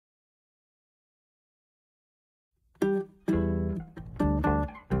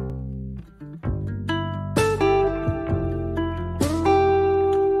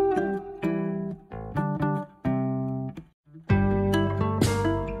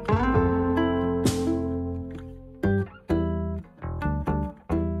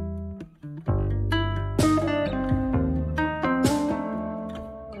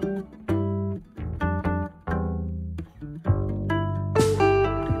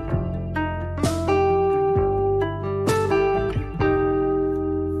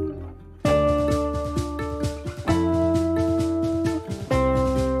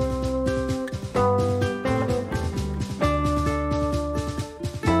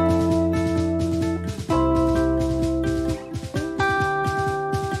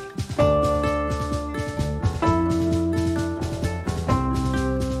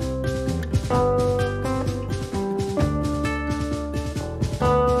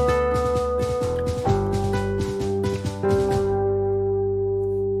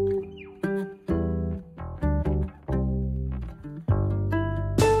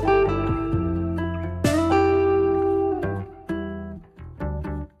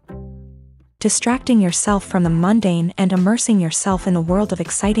Distracting yourself from the mundane and immersing yourself in the world of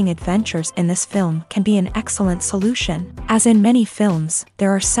exciting adventures in this film can be an excellent solution. As in many films,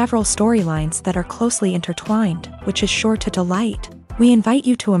 there are several storylines that are closely intertwined, which is sure to delight. We invite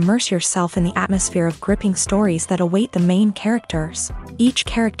you to immerse yourself in the atmosphere of gripping stories that await the main characters. Each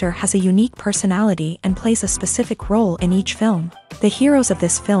character has a unique personality and plays a specific role in each film. The heroes of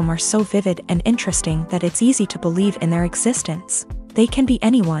this film are so vivid and interesting that it's easy to believe in their existence. They can be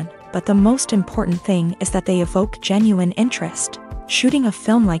anyone, but the most important thing is that they evoke genuine interest. Shooting a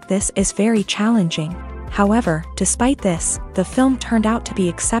film like this is very challenging. However, despite this, the film turned out to be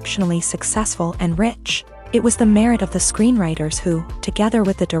exceptionally successful and rich. It was the merit of the screenwriters who, together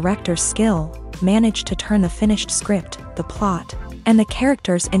with the director's skill, managed to turn the finished script, the plot, and the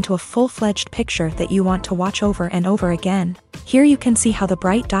characters into a full-fledged picture that you want to watch over and over again. Here you can see how the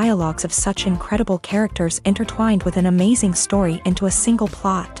bright dialogues of such incredible characters intertwined with an amazing story into a single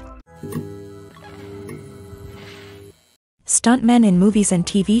plot. Stuntmen in movies and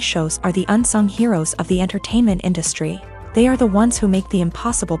TV shows are the unsung heroes of the entertainment industry. They are the ones who make the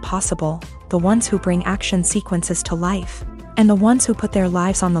impossible possible, the ones who bring action sequences to life, and the ones who put their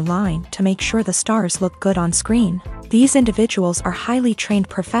lives on the line to make sure the stars look good on screen. These individuals are highly trained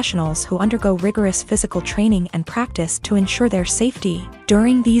professionals who undergo rigorous physical training and practice to ensure their safety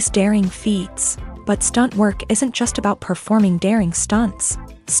during these daring feats. But stunt work isn't just about performing daring stunts.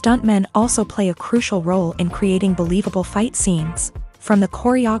 Stuntmen also play a crucial role in creating believable fight scenes. From the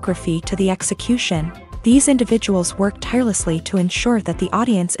choreography to the execution, these individuals work tirelessly to ensure that the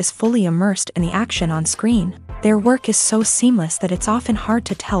audience is fully immersed in the action on screen. Their work is so seamless that it's often hard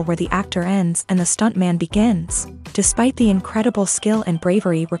to tell where the actor ends and the stuntman begins. Despite the incredible skill and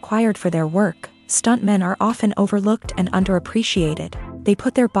bravery required for their work, stuntmen are often overlooked and underappreciated. They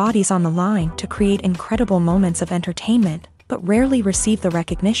put their bodies on the line to create incredible moments of entertainment, but rarely receive the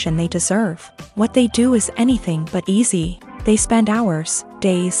recognition they deserve. What they do is anything but easy. They spend hours,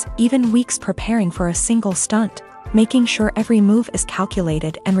 days, even weeks preparing for a single stunt, making sure every move is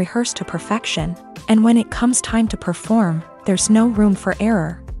calculated and rehearsed to perfection. And when it comes time to perform, there's no room for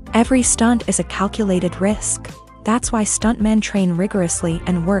error. Every stunt is a calculated risk. That's why stuntmen train rigorously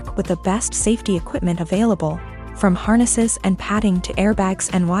and work with the best safety equipment available, from harnesses and padding to airbags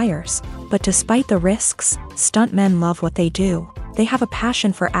and wires. But despite the risks, stuntmen love what they do. They have a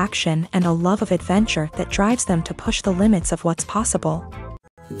passion for action and a love of adventure that drives them to push the limits of what's possible.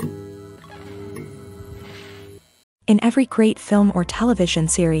 In every great film or television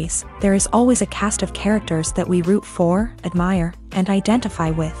series, there is always a cast of characters that we root for, admire, and identify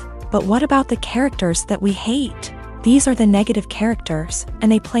with. But what about the characters that we hate? These are the negative characters,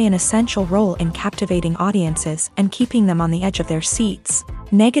 and they play an essential role in captivating audiences and keeping them on the edge of their seats.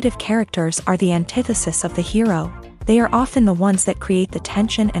 Negative characters are the antithesis of the hero. They are often the ones that create the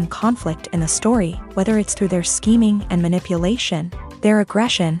tension and conflict in the story, whether it's through their scheming and manipulation, their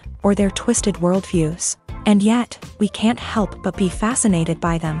aggression, or their twisted worldviews. And yet, we can't help but be fascinated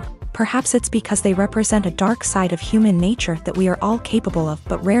by them. Perhaps it's because they represent a dark side of human nature that we are all capable of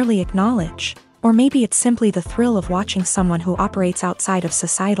but rarely acknowledge. Or maybe it's simply the thrill of watching someone who operates outside of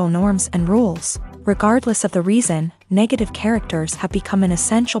societal norms and rules. Regardless of the reason, negative characters have become an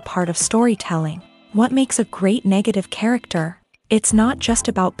essential part of storytelling. What makes a great negative character? It's not just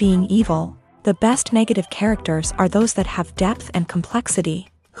about being evil. The best negative characters are those that have depth and complexity,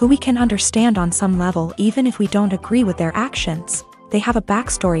 who we can understand on some level even if we don't agree with their actions. They have a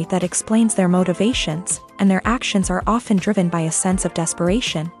backstory that explains their motivations, and their actions are often driven by a sense of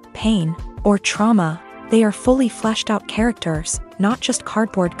desperation, pain, or trauma. They are fully fleshed out characters, not just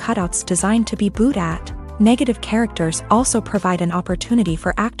cardboard cutouts designed to be booed at. Negative characters also provide an opportunity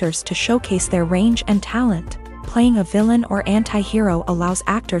for actors to showcase their range and talent. Playing a villain or anti-hero allows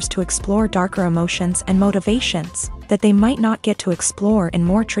actors to explore darker emotions and motivations that they might not get to explore in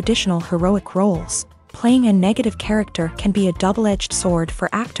more traditional heroic roles. Playing a negative character can be a double-edged sword for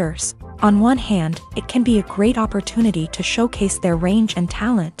actors. On one hand, it can be a great opportunity to showcase their range and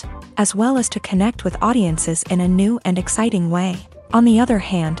talent, as well as to connect with audiences in a new and exciting way. On the other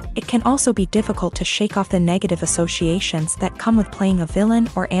hand, it can also be difficult to shake off the negative associations that come with playing a villain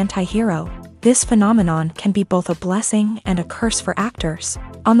or anti-hero. This phenomenon can be both a blessing and a curse for actors.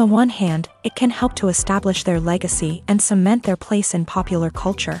 On the one hand, it can help to establish their legacy and cement their place in popular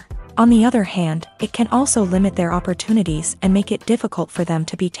culture. On the other hand, it can also limit their opportunities and make it difficult for them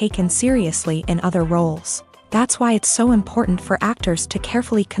to be taken seriously in other roles. That's why it's so important for actors to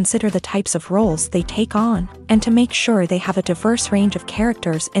carefully consider the types of roles they take on, and to make sure they have a diverse range of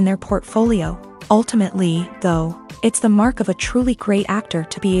characters in their portfolio. Ultimately, though, it's the mark of a truly great actor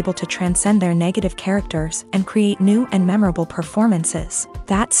to be able to transcend their negative characters and create new and memorable performances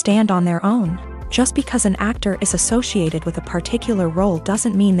that stand on their own. Just because an actor is associated with a particular role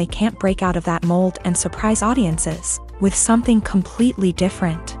doesn't mean they can't break out of that mold and surprise audiences with something completely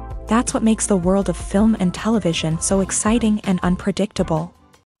different. That's what makes the world of film and television so exciting and unpredictable.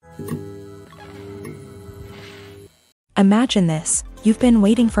 Imagine this: you've been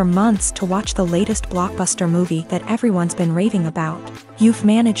waiting for months to watch the latest blockbuster movie that everyone's been raving about. You've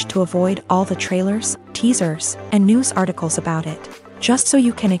managed to avoid all the trailers, teasers, and news articles about it, just so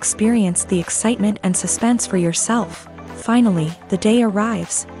you can experience the excitement and suspense for yourself. Finally, the day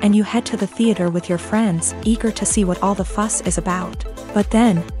arrives, and you head to the theater with your friends, eager to see what all the fuss is about. But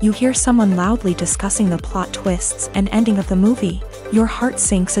then, you hear someone loudly discussing the plot twists and ending of the movie. Your heart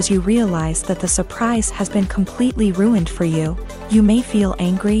sinks as you realize that the surprise has been completely ruined for you. You may feel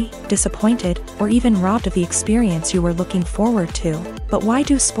angry, disappointed, or even robbed of the experience you were looking forward to. But why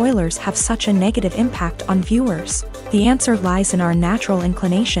do spoilers have such a negative impact on viewers? The answer lies in our natural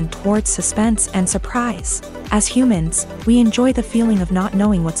inclination towards suspense and surprise. As humans, we enjoy the feeling of not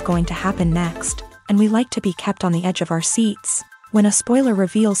knowing what's going to happen next, and we like to be kept on the edge of our seats. When a spoiler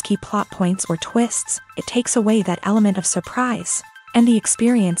reveals key plot points or twists, it takes away that element of surprise, and the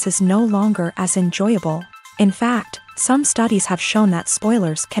experience is no longer as enjoyable. In fact, some studies have shown that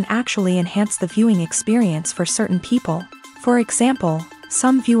spoilers can actually enhance the viewing experience for certain people. For example,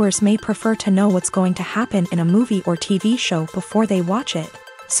 some viewers may prefer to know what's going to happen in a movie or TV show before they watch it,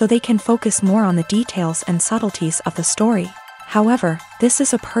 so they can focus more on the details and subtleties of the story. However, this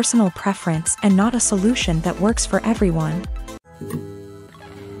is a personal preference and not a solution that works for everyone.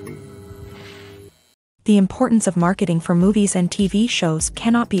 The importance of marketing for movies and TV shows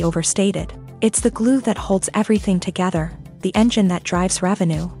cannot be overstated. It's the glue that holds everything together, the engine that drives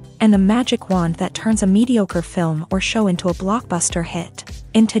revenue, and the magic wand that turns a mediocre film or show into a blockbuster hit.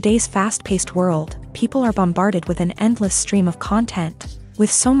 In today's fast-paced world, people are bombarded with an endless stream of content.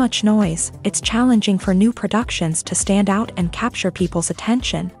 With so much noise, it's challenging for new productions to stand out and capture people's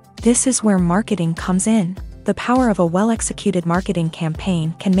attention. This is where marketing comes in. The power of a well-executed marketing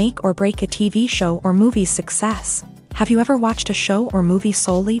campaign can make or break a TV show or movie's success. Have you ever watched a show or movie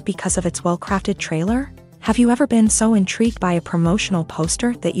solely because of its well-crafted trailer? Have you ever been so intrigued by a promotional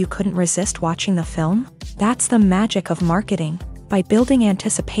poster that you couldn't resist watching the film? That's the magic of marketing. By building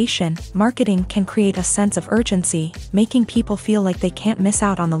anticipation, marketing can create a sense of urgency, making people feel like they can't miss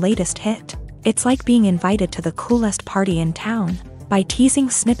out on the latest hit. It's like being invited to the coolest party in town. By teasing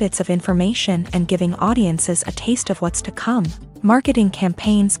snippets of information and giving audiences a taste of what's to come, marketing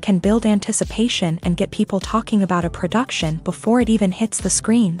campaigns can build anticipation and get people talking about a production before it even hits the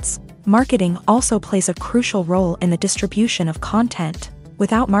screens. Marketing also plays a crucial role in the distribution of content.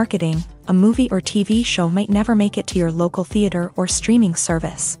 Without marketing, a movie or TV show might never make it to your local theater or streaming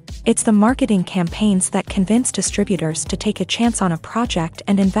service. It's the marketing campaigns that convince distributors to take a chance on a project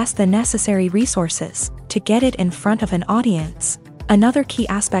and invest the necessary resources to get it in front of an audience. Another key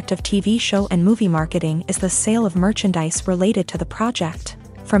aspect of TV show and movie marketing is the sale of merchandise related to the project.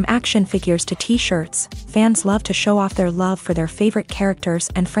 From action figures to t-shirts, fans love to show off their love for their favorite characters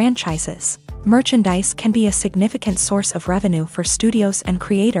and franchises. Merchandise can be a significant source of revenue for studios and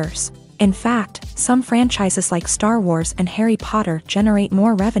creators. In fact, some franchises like Star Wars and Harry Potter generate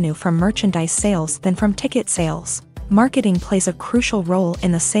more revenue from merchandise sales than from ticket sales. Marketing plays a crucial role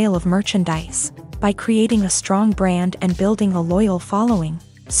in the sale of merchandise. By creating a strong brand and building a loyal following,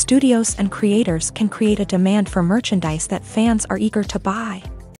 studios and creators can create a demand for merchandise that fans are eager to buy.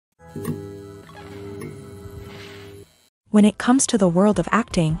 When it comes to the world of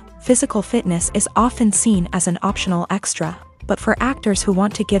acting, Physical fitness is often seen as an optional extra, but for actors who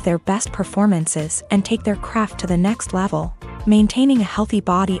want to give their best performances and take their craft to the next level, maintaining a healthy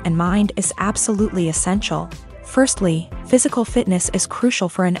body and mind is absolutely essential. Firstly, physical fitness is crucial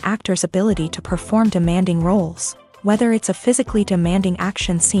for an actor's ability to perform demanding roles. Whether it's a physically demanding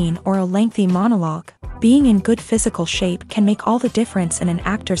action scene or a lengthy monologue, being in good physical shape can make all the difference in an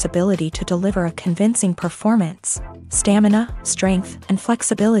actor's ability to deliver a convincing performance. Stamina, strength, and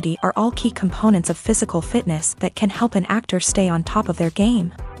flexibility are all key components of physical fitness that can help an actor stay on top of their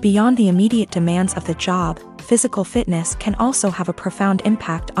game. Beyond the immediate demands of the job, physical fitness can also have a profound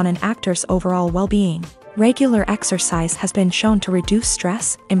impact on an actor's overall well-being. Regular exercise has been shown to reduce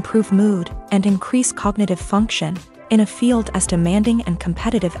stress, improve mood, and increase cognitive function. In a field as demanding and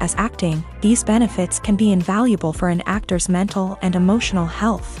competitive as acting, these benefits can be invaluable for an actor's mental and emotional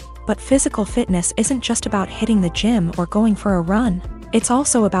health. But physical fitness isn't just about hitting the gym or going for a run. It's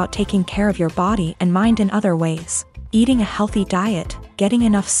also about taking care of your body and mind in other ways. Eating a healthy diet, getting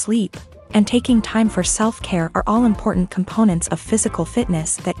enough sleep, and taking time for self-care are all important components of physical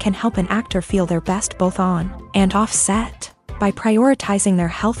fitness that can help an actor feel their best both on and off set. By prioritizing their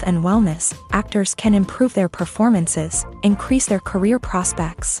health and wellness, actors can improve their performances, increase their career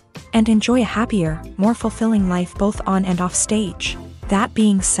prospects, and enjoy a happier, more fulfilling life both on and off stage. That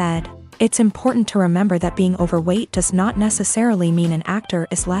being said, it's important to remember that being overweight does not necessarily mean an actor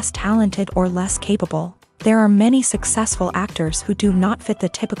is less talented or less capable. There are many successful actors who do not fit the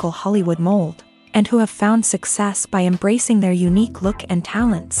typical Hollywood mold, and who have found success by embracing their unique look and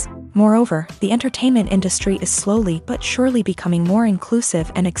talents. Moreover, the entertainment industry is slowly but surely becoming more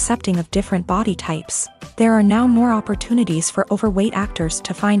inclusive and accepting of different body types. There are now more opportunities for overweight actors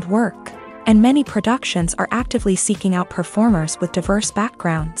to find work, and many productions are actively seeking out performers with diverse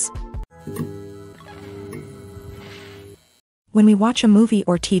backgrounds. When we watch a movie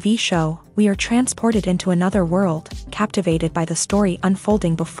or TV show, we are transported into another world, captivated by the story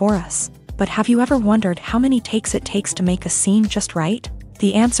unfolding before us. But have you ever wondered how many takes it takes to make a scene just right?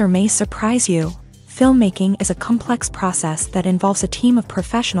 The answer may surprise you. Filmmaking is a complex process that involves a team of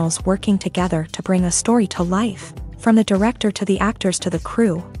professionals working together to bring a story to life. From the director to the actors to the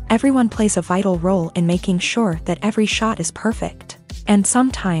crew, everyone plays a vital role in making sure that every shot is perfect. And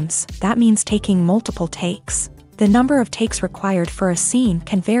sometimes, that means taking multiple takes. The number of takes required for a scene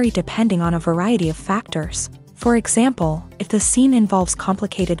can vary depending on a variety of factors. For example, if the scene involves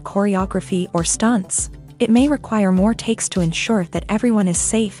complicated choreography or stunts, it may require more takes to ensure that everyone is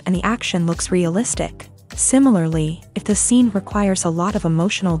safe and the action looks realistic. Similarly, if the scene requires a lot of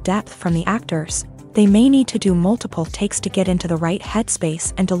emotional depth from the actors, they may need to do multiple takes to get into the right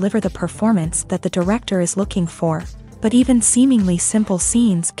headspace and deliver the performance that the director is looking for. But even seemingly simple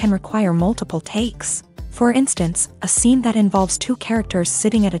scenes can require multiple takes. For instance, a scene that involves two characters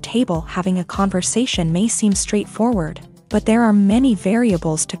sitting at a table having a conversation may seem straightforward, but there are many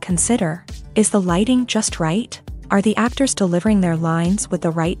variables to consider. Is the lighting just right? Are the actors delivering their lines with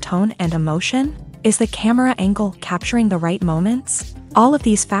the right tone and emotion? Is the camera angle capturing the right moments? All of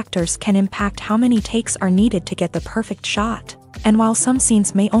these factors can impact how many takes are needed to get the perfect shot. And while some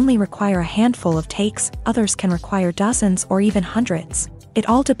scenes may only require a handful of takes, others can require dozens or even hundreds. It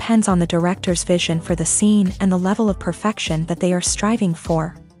all depends on the director's vision for the scene and the level of perfection that they are striving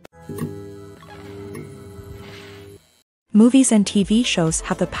for. Movies and TV shows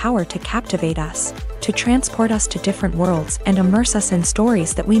have the power to captivate us, to transport us to different worlds and immerse us in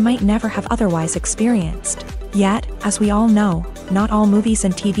stories that we might never have otherwise experienced. Yet, as we all know, not all movies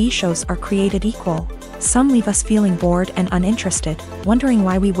and TV shows are created equal. Some leave us feeling bored and uninterested, wondering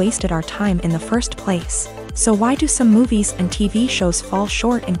why we wasted our time in the first place. So why do some movies and TV shows fall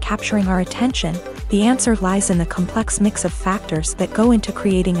short in capturing our attention? The answer lies in the complex mix of factors that go into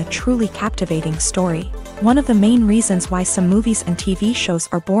creating a truly captivating story. One of the main reasons why some movies and TV shows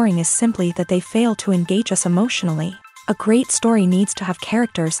are boring is simply that they fail to engage us emotionally. A great story needs to have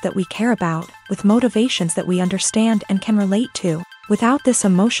characters that we care about, with motivations that we understand and can relate to. Without this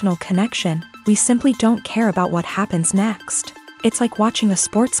emotional connection, we simply don't care about what happens next. It's like watching a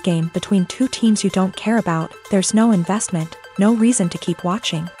sports game between two teams you don't care about. There's no investment, no reason to keep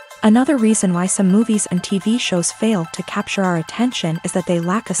watching. Another reason why some movies and TV shows fail to capture our attention is that they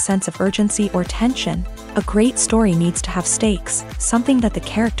lack a sense of urgency or tension. A great story needs to have stakes, something that the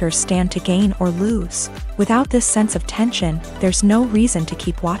characters stand to gain or lose. Without this sense of tension, there's no reason to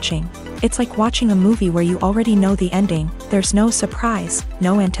keep watching. It's like watching a movie where you already know the ending. There's no surprise,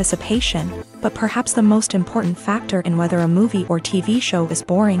 no anticipation. But perhaps the most important factor in whether a movie or TV show is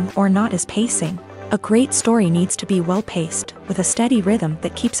boring or not is pacing. A great story needs to be well-paced, with a steady rhythm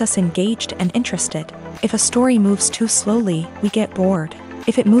that keeps us engaged and interested. If a story moves too slowly, we get bored.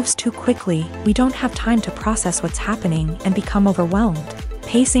 If it moves too quickly, we don't have time to process what's happening and become overwhelmed.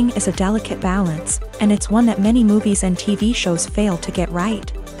 Pacing is a delicate balance, and it's one that many movies and TV shows fail to get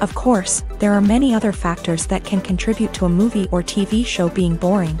right. Of course, there are many other factors that can contribute to a movie or TV show being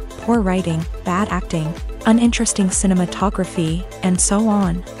boring: poor writing, bad acting, uninteresting cinematography, and so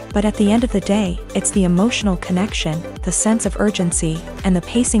on. But at the end of the day, it's the emotional connection, the sense of urgency, and the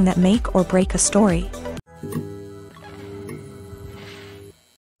pacing that make or break a story.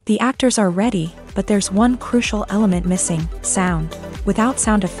 The actors are ready, but there's one crucial element missing: sound. Without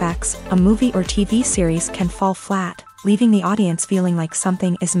sound effects, a movie or TV series can fall flat, leaving the audience feeling like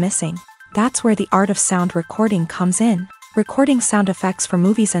something is missing. That's where the art of sound recording comes in. Recording sound effects for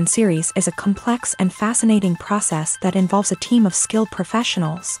movies and series is a complex and fascinating process that involves a team of skilled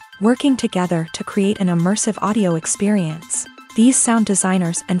professionals working together to create an immersive audio experience. These sound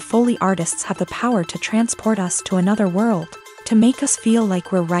designers and Foley artists have the power to transport us to another world, to make us feel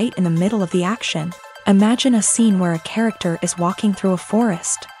like we're right in the middle of the action. Imagine a scene where a character is walking through a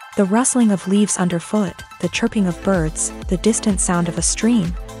forest. The rustling of leaves underfoot, the chirping of birds, the distant sound of a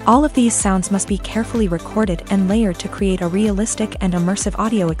stream. All of these sounds must be carefully recorded and layered to create a realistic and immersive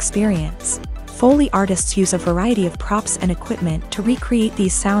audio experience. Foley artists use a variety of props and equipment to recreate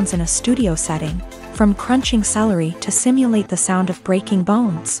these sounds in a studio setting, from crunching celery to simulate the sound of breaking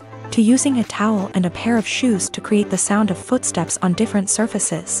bones, to using a towel and a pair of shoes to create the sound of footsteps on different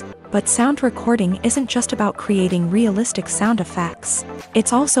surfaces. But sound recording isn't just about creating realistic sound effects.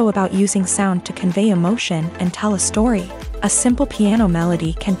 It's also about using sound to convey emotion and tell a story. A simple piano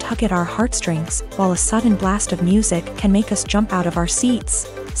melody can tug at our heartstrings, while a sudden blast of music can make us jump out of our seats.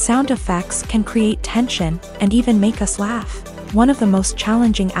 Sound effects can create tension and even make us laugh. One of the most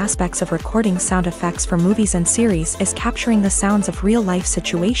challenging aspects of recording sound effects for movies and series is capturing the sounds of real-life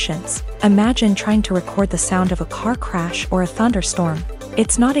situations. Imagine trying to record the sound of a car crash or a thunderstorm.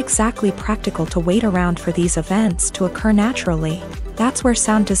 It's not exactly practical to wait around for these events to occur naturally. That's where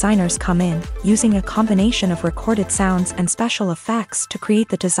sound designers come in, using a combination of recorded sounds and special effects to create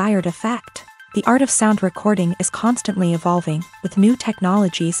the desired effect. The art of sound recording is constantly evolving, with new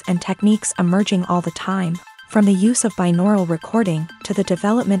technologies and techniques emerging all the time. From the use of binaural recording to the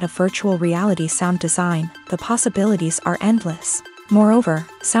development of virtual reality sound design, the possibilities are endless. Moreover,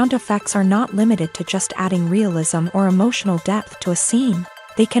 sound effects are not limited to just adding realism or emotional depth to a scene.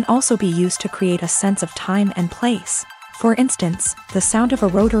 They can also be used to create a sense of time and place. For instance, the sound of a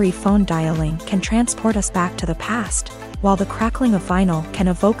rotary phone dialing can transport us back to the past, while the crackling of vinyl can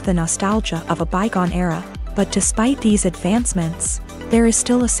evoke the nostalgia of a bygone era. But despite these advancements, there is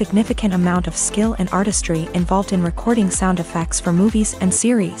still a significant amount of skill and artistry involved in recording sound effects for movies and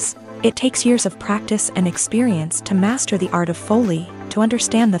series. It takes years of practice and experience to master the art of Foley, to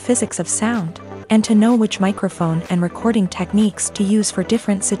understand the physics of sound, and to know which microphone and recording techniques to use for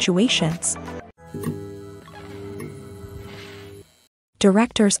different situations.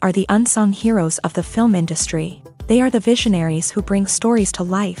 Directors are the unsung heroes of the film industry. They are the visionaries who bring stories to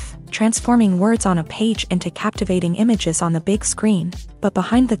life, transforming words on a page into captivating images on the big screen. But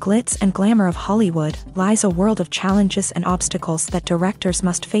behind the glitz and glamour of Hollywood lies a world of challenges and obstacles that directors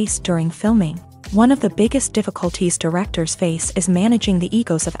must face during filming. One of the biggest difficulties directors face is managing the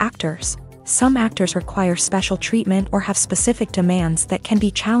egos of actors. Some actors require special treatment or have specific demands that can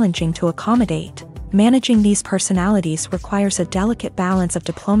be challenging to accommodate. Managing these personalities requires a delicate balance of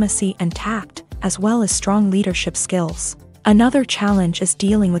diplomacy and tact, as well as strong leadership skills. Another challenge is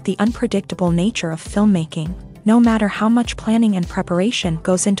dealing with the unpredictable nature of filmmaking. No matter how much planning and preparation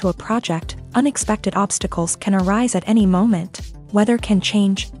goes into a project, unexpected obstacles can arise at any moment. Weather can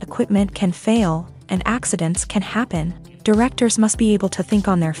change, equipment can fail, and accidents can happen. Directors must be able to think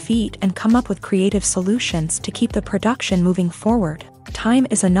on their feet and come up with creative solutions to keep the production moving forward. Time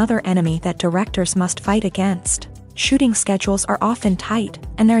is another enemy that directors must fight against. Shooting schedules are often tight,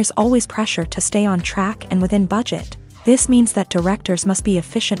 and there is always pressure to stay on track and within budget. This means that directors must be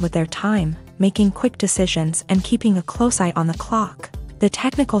efficient with their time, making quick decisions and keeping a close eye on the clock. The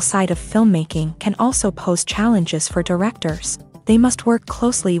technical side of filmmaking can also pose challenges for directors. They must work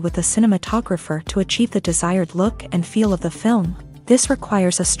closely with the cinematographer to achieve the desired look and feel of the film. This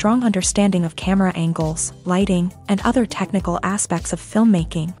requires a strong understanding of camera angles, lighting, and other technical aspects of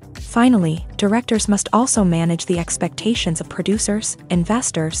filmmaking. Finally, directors must also manage the expectations of producers,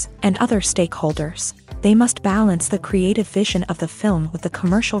 investors, and other stakeholders. They must balance the creative vision of the film with the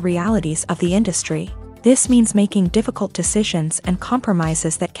commercial realities of the industry. This means making difficult decisions and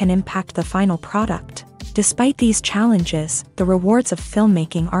compromises that can impact the final product. Despite these challenges, the rewards of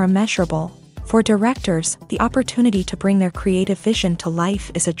filmmaking are immeasurable. For directors, the opportunity to bring their creative vision to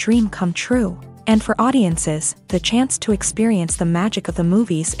life is a dream come true. And for audiences, the chance to experience the magic of the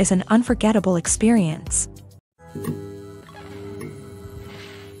movies is an unforgettable experience.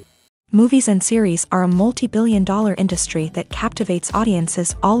 Movies and series are a multi-billion-dollar industry that captivates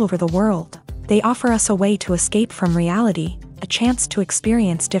audiences all over the world. They offer us a way to escape from reality, a chance to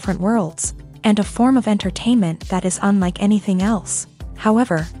experience different worlds, and a form of entertainment that is unlike anything else.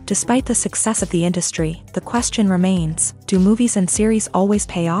 However, despite the success of the industry, the question remains, do movies and series always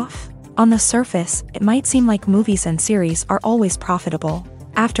pay off? On the surface, it might seem like movies and series are always profitable.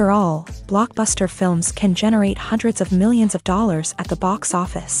 After all, blockbuster films can generate hundreds of millions of dollars at the box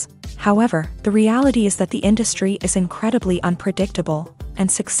office. However, the reality is that the industry is incredibly unpredictable,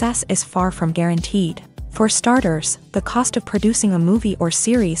 and success is far from guaranteed. For starters, the cost of producing a movie or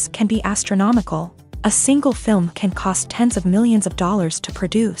series can be astronomical. A single film can cost tens of millions of dollars to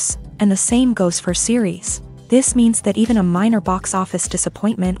produce, and the same goes for series. This means that even a minor box office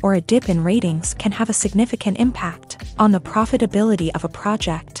disappointment or a dip in ratings can have a significant impact on the profitability of a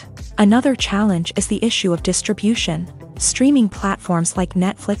project. Another challenge is the issue of distribution. Streaming platforms like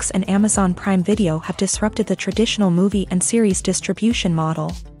Netflix and Amazon Prime Video have disrupted the traditional movie and series distribution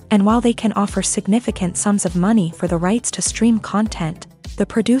model. And while they can offer significant sums of money for the rights to stream content, the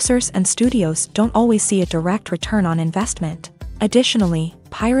producers and studios don't always see a direct return on investment. Additionally,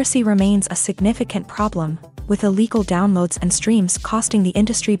 piracy remains a significant problem, with illegal downloads and streams costing the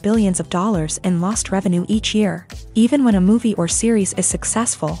industry billions of dollars in lost revenue each year. Even when a movie or series is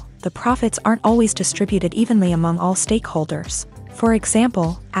successful, the profits aren't always distributed evenly among all stakeholders. For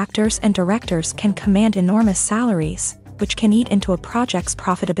example, actors and directors can command enormous salaries, which can eat into a project's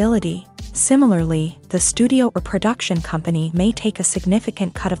profitability. Similarly, the studio or production company may take a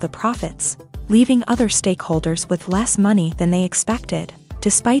significant cut of the profits, leaving other stakeholders with less money than they expected.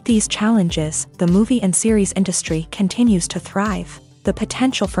 Despite these challenges, the movie and series industry continues to thrive. The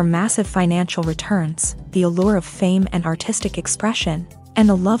potential for massive financial returns, the allure of fame and artistic expression, and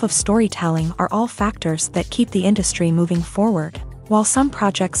the love of storytelling are all factors that keep the industry moving forward. While some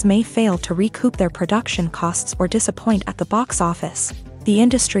projects may fail to recoup their production costs or disappoint at the box office, the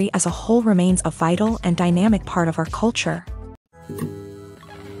industry as a whole remains a vital and dynamic part of our culture.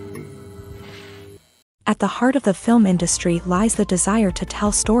 At the heart of the film industry lies the desire to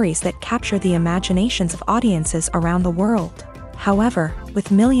tell stories that capture the imaginations of audiences around the world. However,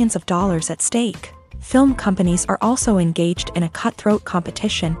 with millions of dollars at stake, film companies are also engaged in a cutthroat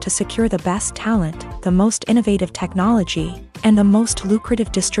competition to secure the best talent, the most innovative technology, and the most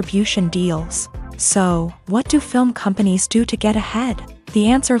lucrative distribution deals. So, what do film companies do to get ahead? The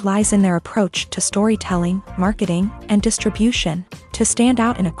answer lies in their approach to storytelling, marketing, and distribution. To stand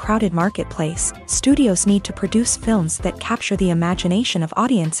out in a crowded marketplace, studios need to produce films that capture the imagination of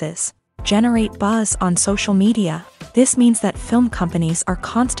audiences, generate buzz on social media. This means that film companies are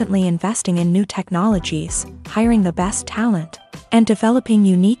constantly investing in new technologies, hiring the best talent, and developing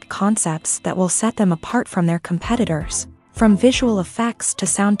unique concepts that will set them apart from their competitors. From visual effects to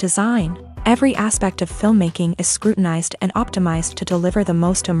sound design, every aspect of filmmaking is scrutinized and optimized to deliver the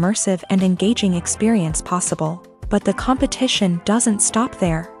most immersive and engaging experience possible. But the competition doesn't stop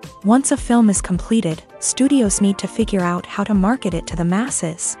there. Once a film is completed, studios need to figure out how to market it to the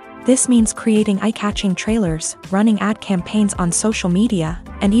masses. This means creating eye-catching trailers, running ad campaigns on social media,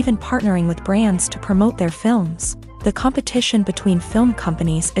 and even partnering with brands to promote their films. The competition between film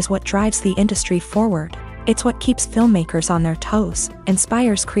companies is what drives the industry forward. It's what keeps filmmakers on their toes,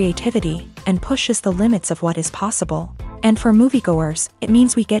 inspires creativity, and pushes the limits of what is possible. And for moviegoers, it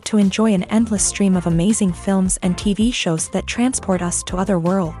means we get to enjoy an endless stream of amazing films and TV shows that transport us to other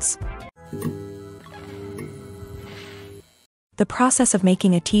worlds. The process of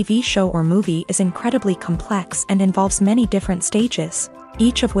making a TV show or movie is incredibly complex and involves many different stages,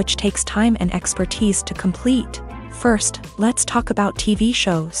 each of which takes time and expertise to complete. First, let's talk about TV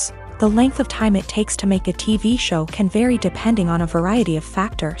shows. The length of time it takes to make a TV show can vary depending on a variety of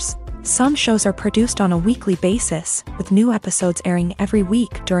factors. Some shows are produced on a weekly basis, with new episodes airing every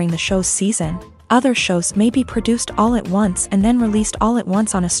week during the show's season. Other shows may be produced all at once and then released all at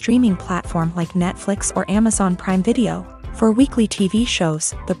once on a streaming platform like Netflix or Amazon Prime Video. For weekly TV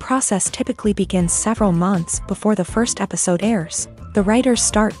shows, the process typically begins several months before the first episode airs. The writers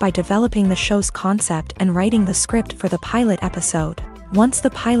start by developing the show's concept and writing the script for the pilot episode. Once the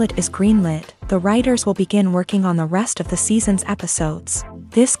pilot is greenlit, the writers will begin working on the rest of the season's episodes.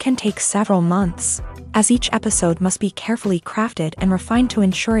 This can take several months, as each episode must be carefully crafted and refined to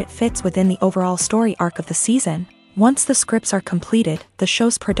ensure it fits within the overall story arc of the season. Once the scripts are completed, the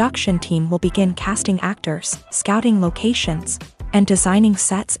show's production team will begin casting actors, scouting locations, and designing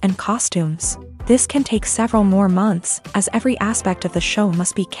sets and costumes. This can take several more months, as every aspect of the show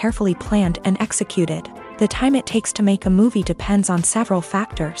must be carefully planned and executed. The time it takes to make a movie depends on several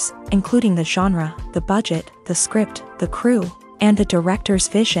factors, including the genre, the budget, the script, the crew, and the director's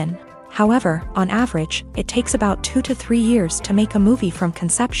vision. However, on average, it takes about 2 to 3 years to make a movie from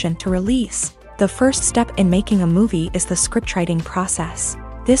conception to release. The first step in making a movie is the scriptwriting process.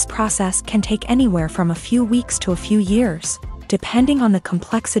 This process can take anywhere from a few weeks to a few years, depending on the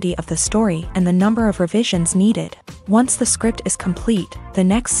complexity of the story and the number of revisions needed. Once the script is complete, the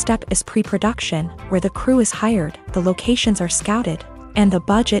next step is pre-production, where the crew is hired, the locations are scouted, and the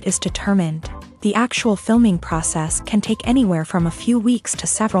budget is determined. The actual filming process can take anywhere from a few weeks to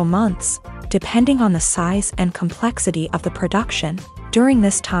several months, depending on the size and complexity of the production. During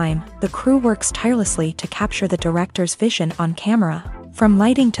this time, the crew works tirelessly to capture the director's vision on camera. From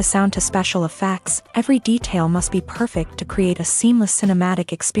lighting to sound to special effects, every detail must be perfect to create a seamless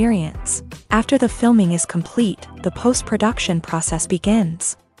cinematic experience. After the filming is complete, the post-production process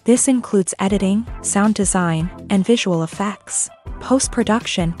begins. This includes editing, sound design, and visual effects.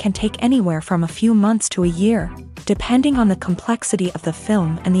 Post-production can take anywhere from a few months to a year, depending on the complexity of the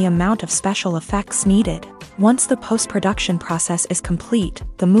film and the amount of special effects needed. Once the post-production process is complete,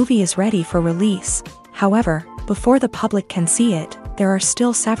 the movie is ready for release. However, before the public can see it, there are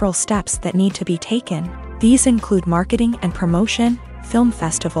still several steps that need to be taken. These include marketing and promotion, film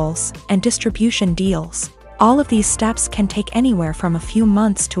festivals, and distribution deals. All of these steps can take anywhere from a few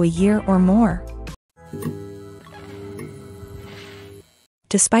months to a year or more.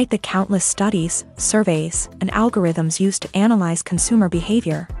 Despite the countless studies, surveys, and algorithms used to analyze consumer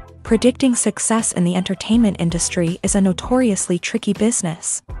behavior, predicting success in the entertainment industry is a notoriously tricky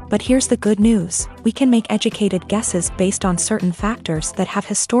business. But here's the good news: we can make educated guesses based on certain factors that have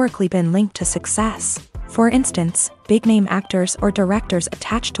historically been linked to success. For instance, big-name actors or directors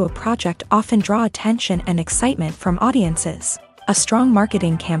attached to a project often draw attention and excitement from audiences. A strong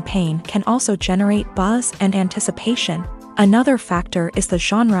marketing campaign can also generate buzz and anticipation. Another factor is the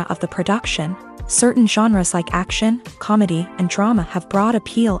genre of the production. Certain genres like action, comedy, and drama have broad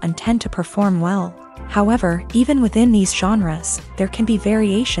appeal and tend to perform well. However, even within these genres, there can be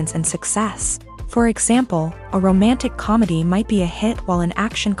variations in success. For example, a romantic comedy might be a hit while an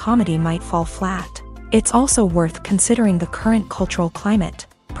action comedy might fall flat. It's also worth considering the current cultural climate.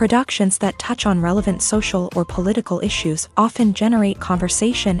 Productions that touch on relevant social or political issues often generate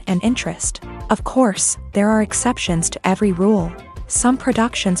conversation and interest. Of course, there are exceptions to every rule. Some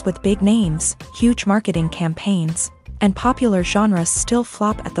productions with big names, huge marketing campaigns, and popular genres still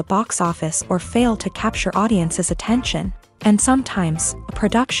flop at the box office or fail to capture audiences' attention. And sometimes, a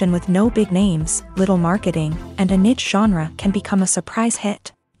production with no big names, little marketing, and a niche genre can become a surprise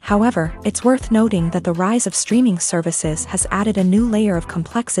hit. However, it's worth noting that the rise of streaming services has added a new layer of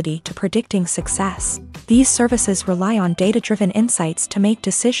complexity to predicting success. These services rely on data-driven insights to make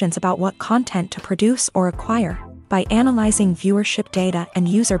decisions about what content to produce or acquire. By analyzing viewership data and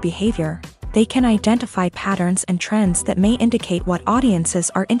user behavior, they can identify patterns and trends that may indicate what audiences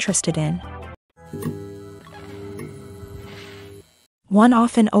are interested in. One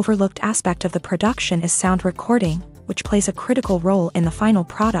often overlooked aspect of the production is sound recording, which plays a critical role in the final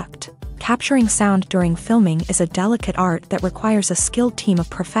product. Capturing sound during filming is a delicate art that requires a skilled team of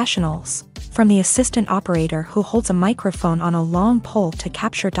professionals. From the assistant operator who holds a microphone on a long pole to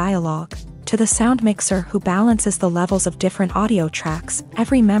capture dialogue, to the sound mixer who balances the levels of different audio tracks,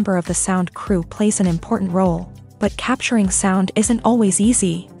 every member of the sound crew plays an important role. But capturing sound isn't always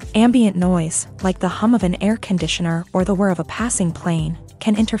easy. Ambient noise, like the hum of an air conditioner or the whir of a passing plane,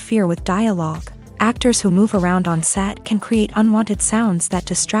 can interfere with dialogue. Actors who move around on set can create unwanted sounds that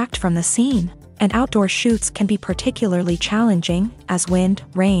distract from the scene. And outdoor shoots can be particularly challenging, as wind,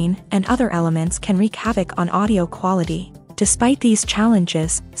 rain, and other elements can wreak havoc on audio quality. Despite these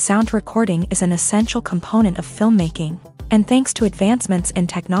challenges, sound recording is an essential component of filmmaking. And thanks to advancements in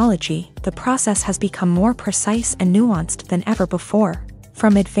technology, the process has become more precise and nuanced than ever before.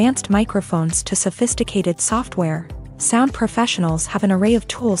 From advanced microphones to sophisticated software, sound professionals have an array of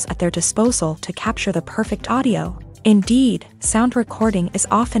tools at their disposal to capture the perfect audio. Indeed, sound recording is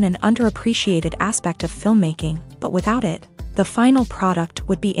often an underappreciated aspect of filmmaking, but without it, the final product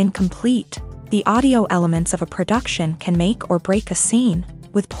would be incomplete. The audio elements of a production can make or break a scene,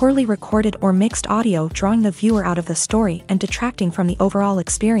 with poorly recorded or mixed audio drawing the viewer out of the story and detracting from the overall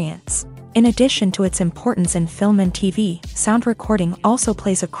experience. In addition to its importance in film and TV, sound recording also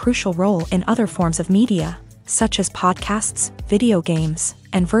plays a crucial role in other forms of media, such as podcasts, video games,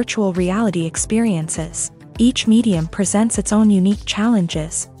 and virtual reality experiences. Each medium presents its own unique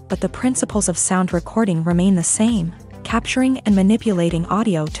challenges, but the principles of sound recording remain the same. capturing and manipulating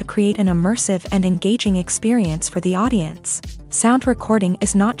audio to create an immersive and engaging experience for the audience. Sound recording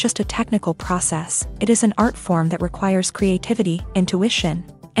is not just a technical process, it is an art form that requires creativity, intuition,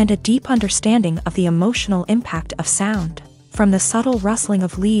 and a deep understanding of the emotional impact of sound. From the subtle rustling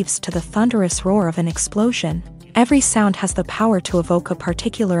of leaves to the thunderous roar of an explosion, every sound has the power to evoke a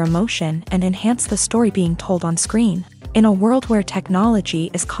particular emotion and enhance the story being told on screen. In a world where technology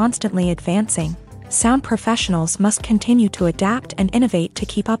is constantly advancing, sound professionals must continue to adapt and innovate to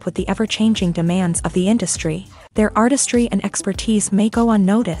keep up with the ever-changing demands of the industry. Their artistry and expertise may go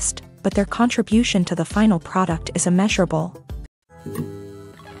unnoticed, but their contribution to the final product is immeasurable.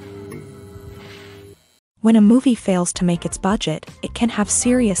 When a movie fails to make its budget, it can have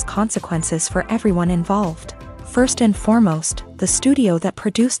serious consequences for everyone involved. First and foremost, the studio that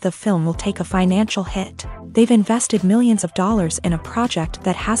produced the film will take a financial hit. They've invested millions of dollars in a project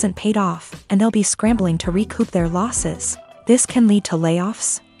that hasn't paid off, and they'll be scrambling to recoup their losses. This can lead to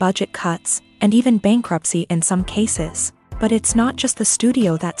layoffs, budget cuts, and even bankruptcy in some cases. But it's not just the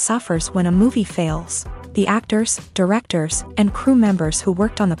studio that suffers when a movie fails. The actors, directors, and crew members who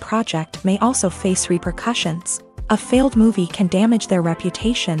worked on the project may also face repercussions. A failed movie can damage their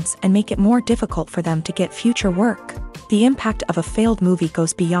reputations and make it more difficult for them to get future work. The impact of a failed movie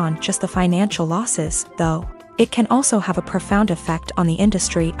goes beyond just the financial losses, though. It can also have a profound effect on the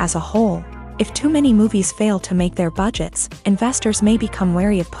industry as a whole. If too many movies fail to make their budgets, investors may become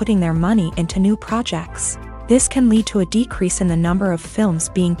wary of putting their money into new projects. This can lead to a decrease in the number of films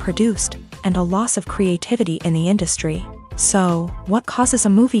being produced, and a loss of creativity in the industry. So, what causes a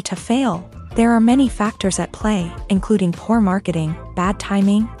movie to fail? There are many factors at play, including poor marketing, bad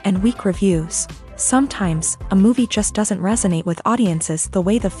timing, and weak reviews. Sometimes, a movie just doesn't resonate with audiences the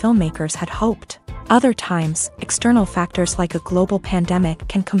way the filmmakers had hoped. Other times, external factors like a global pandemic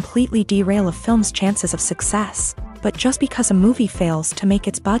can completely derail a film's chances of success. But just because a movie fails to make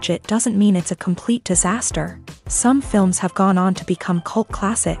its budget doesn't mean it's a complete disaster. Some films have gone on to become cult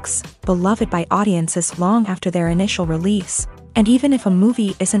classics, beloved by audiences long after their initial release. And even if a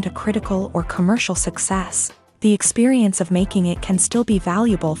movie isn't a critical or commercial success, the experience of making it can still be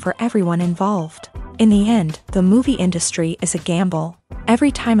valuable for everyone involved. In the end, the movie industry is a gamble.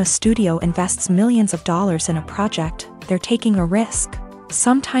 Every time a studio invests millions of dollars in a project, they're taking a risk.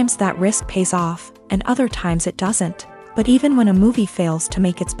 Sometimes that risk pays off, and other times it doesn't. But even when a movie fails to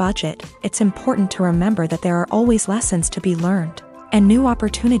make its budget, it's important to remember that there are always lessons to be learned, and new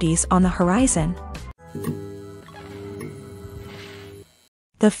opportunities on the horizon.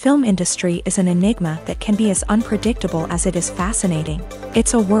 The film industry is an enigma that can be as unpredictable as it is fascinating.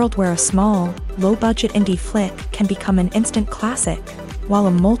 It's a world where a small, low-budget indie flick can become an instant classic, while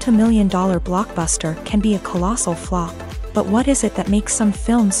a multi-million-dollar blockbuster can be a colossal flop. But what is it that makes some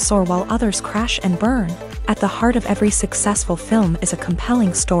films soar while others crash and burn? At the heart of every successful film is a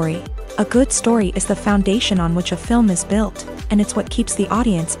compelling story. A good story is the foundation on which a film is built, and it's what keeps the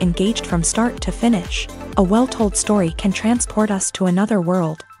audience engaged from start to finish. A well-told story can transport us to another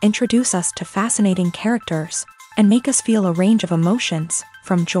world, introduce us to fascinating characters, and make us feel a range of emotions,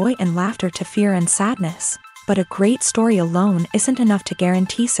 from joy and laughter to fear and sadness. But a great story alone isn't enough to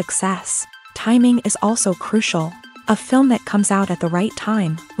guarantee success. Timing is also crucial. A film that comes out at the right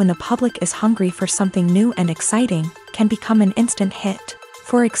time, when the public is hungry for something new and exciting, can become an instant hit.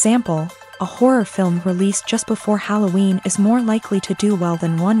 For example, a horror film released just before Halloween is more likely to do well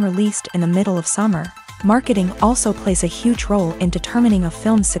than one released in the middle of summer. Marketing also plays a huge role in determining a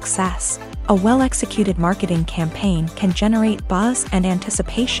film's success. A well-executed marketing campaign can generate buzz and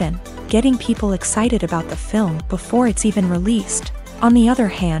anticipation, getting people excited about the film before it's even released. On the other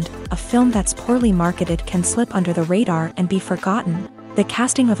hand, a film that's poorly marketed can slip under the radar and be forgotten. The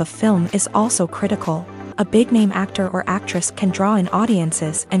casting of a film is also critical. A big-name actor or actress can draw in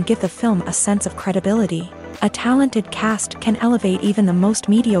audiences and give the film a sense of credibility. A talented cast can elevate even the most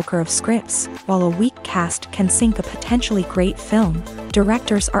mediocre of scripts, while a weak cast can sink a potentially great film.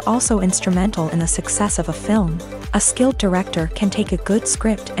 Directors are also instrumental in the success of a film. A skilled director can take a good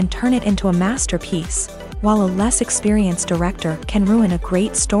script and turn it into a masterpiece, while a less experienced director can ruin a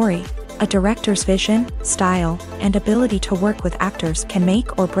great story. A director's vision, style, and ability to work with actors can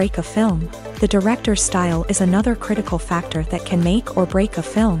make or break a film. The director's style is another critical factor that can make or break a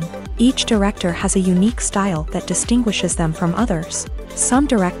film. Each director has a unique style that distinguishes them from others. Some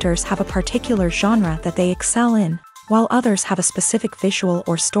directors have a particular genre that they excel in, while others have a specific visual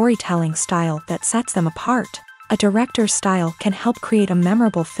or storytelling style that sets them apart. A director's style can help create a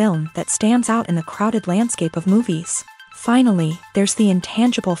memorable film that stands out in the crowded landscape of movies. Finally, there's the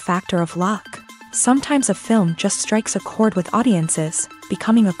intangible factor of luck. Sometimes a film just strikes a chord with audiences,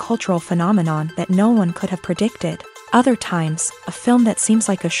 becoming a cultural phenomenon that no one could have predicted. Other times, a film that seems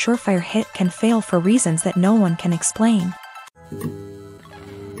like a surefire hit can fail for reasons that no one can explain.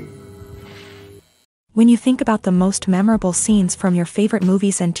 When you think about the most memorable scenes from your favorite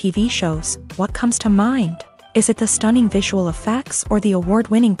movies and TV shows, what comes to mind? Is it the stunning visual effects or the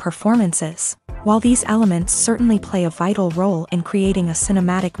award-winning performances? While these elements certainly play a vital role in creating a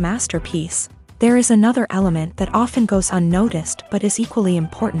cinematic masterpiece, there is another element that often goes unnoticed but is equally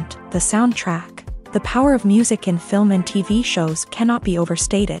important: the soundtrack. The power of music in film and TV shows cannot be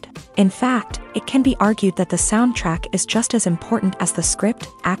overstated. In fact, it can be argued that the soundtrack is just as important as the script,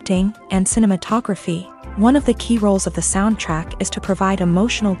 acting, and cinematography. One of the key roles of the soundtrack is to provide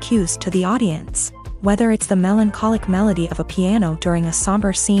emotional cues to the audience. Whether it's the melancholic melody of a piano during a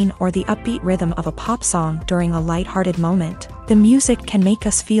somber scene or the upbeat rhythm of a pop song during a lighthearted moment, the music can make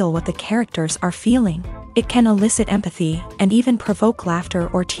us feel what the characters are feeling. It can elicit empathy and even provoke laughter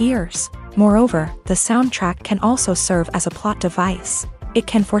or tears. Moreover, the soundtrack can also serve as a plot device. It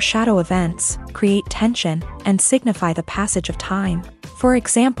can foreshadow events, create tension, and signify the passage of time. For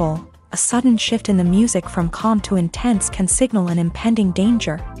example, a sudden shift in the music from calm to intense can signal an impending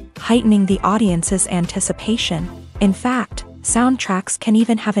danger, heightening the audience's anticipation. In fact, soundtracks can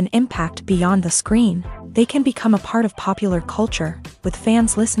even have an impact beyond the screen. They can become a part of popular culture, with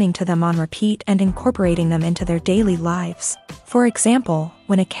fans listening to them on repeat and incorporating them into their daily lives. For example,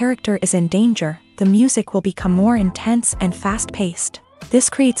 when a character is in danger, the music will become more intense and fast-paced. This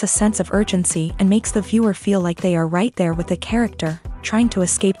creates a sense of urgency and makes the viewer feel like they are right there with the character, trying to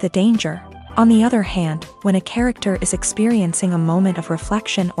escape the danger. On the other hand, when a character is experiencing a moment of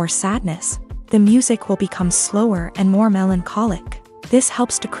reflection or sadness, the music will become slower and more melancholic. This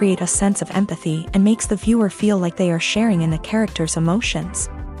helps to create a sense of empathy and makes the viewer feel like they are sharing in the character's emotions.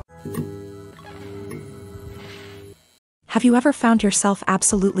 Have you ever found yourself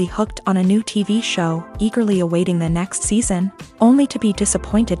absolutely hooked on a new TV show, eagerly awaiting the next season, only to be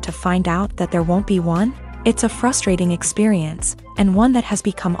disappointed to find out that there won't be one? It's a frustrating experience, and one that has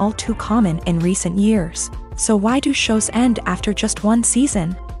become all too common in recent years. So why do shows end after just one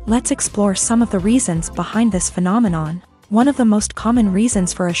season? Let's explore some of the reasons behind this phenomenon. One of the most common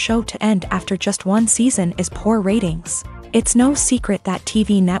reasons for a show to end after just one season is poor ratings. It's no secret that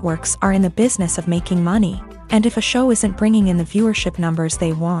TV networks are in the business of making money, and if a show isn't bringing in the viewership numbers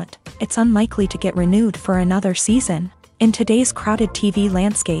they want, it's unlikely to get renewed for another season. In today's crowded TV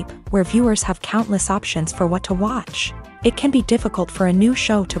landscape, where viewers have countless options for what to watch, it can be difficult for a new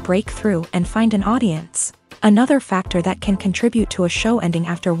show to break through and find an audience. Another factor that can contribute to a show ending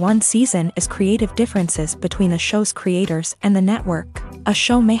after one season is creative differences between the show's creators and the network. A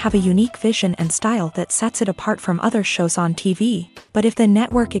show may have a unique vision and style that sets it apart from other shows on TV, but if the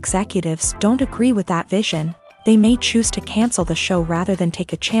network executives don't agree with that vision, they may choose to cancel the show rather than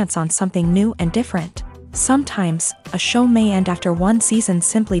take a chance on something new and different. Sometimes, a show may end after one season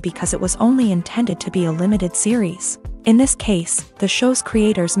simply because it was only intended to be a limited series. In this case, the show's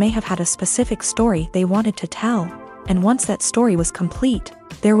creators may have had a specific story they wanted to tell, and once that story was complete,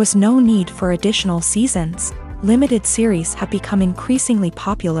 there was no need for additional seasons. Limited series have become increasingly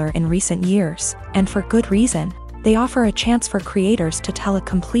popular in recent years, and for good reason. They offer a chance for creators to tell a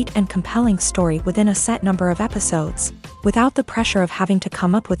complete and compelling story within a set number of episodes, without the pressure of having to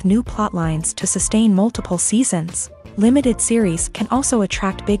come up with new plotlines to sustain multiple seasons. Limited series can also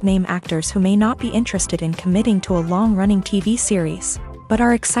attract big-name actors who may not be interested in committing to a long-running TV series, but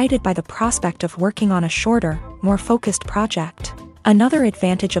are excited by the prospect of working on a shorter, more focused project. Another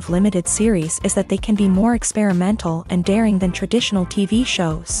advantage of limited series is that they can be more experimental and daring than traditional TV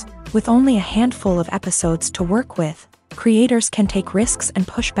shows. With only a handful of episodes to work with, creators can take risks and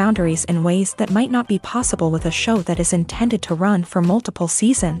push boundaries in ways that might not be possible with a show that is intended to run for multiple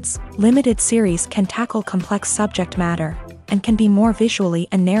seasons. Limited series can tackle complex subject matter, and can be more visually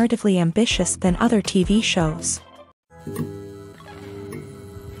and narratively ambitious than other TV shows.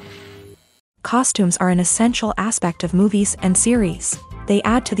 Costumes are an essential aspect of movies and series. They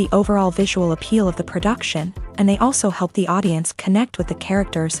add to the overall visual appeal of the production, and they also help the audience connect with the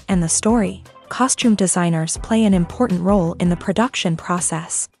characters and the story. Costume designers play an important role in the production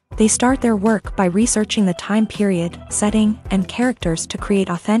process. They start their work by researching the time period, setting, and characters to create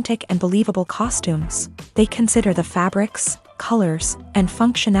authentic and believable costumes. They consider the fabrics, colors, and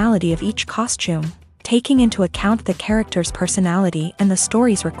functionality of each costume, taking into account the character's personality and the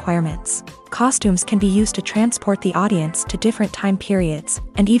story's requirements. Costumes can be used to transport the audience to different time periods,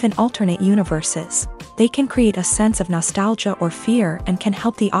 and even alternate universes. They can create a sense of nostalgia or fear and can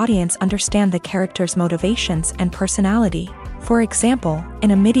help the audience understand the character's motivations and personality. For example,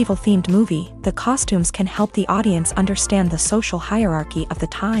 in a medieval-themed movie, the costumes can help the audience understand the social hierarchy of the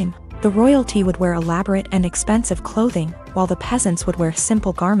time. The royalty would wear elaborate and expensive clothing, while the peasants would wear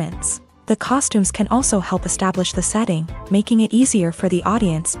simple garments. The costumes can also help establish the setting, making it easier for the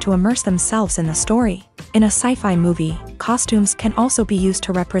audience to immerse themselves in the story. In a sci-fi movie, costumes can also be used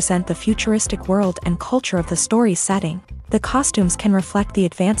to represent the futuristic world and culture of the story's setting. The costumes can reflect the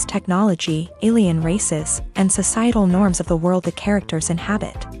advanced technology, alien races, and societal norms of the world the characters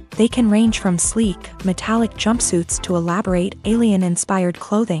inhabit. They can range from sleek, metallic jumpsuits to elaborate, alien-inspired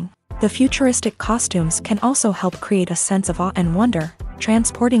clothing. The futuristic costumes can also help create a sense of awe and wonder,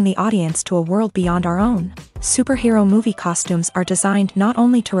 transporting the audience to a world beyond our own. Superhero movie costumes are designed not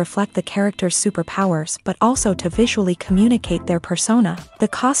only to reflect the character's superpowers but also to visually communicate their persona. The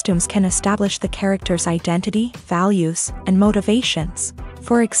costumes can establish the character's identity, values, and motivations.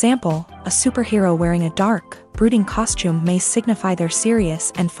 For example, a superhero wearing a dark, brooding costume may signify their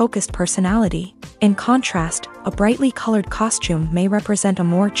serious and focused personality. In contrast, a brightly colored costume may represent a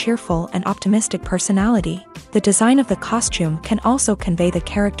more cheerful and optimistic personality. The design of the costume can also convey the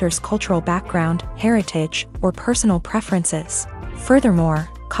character's cultural background, heritage, or personal preferences. Furthermore,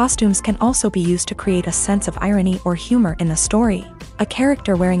 costumes can also be used to create a sense of irony or humor in the story. A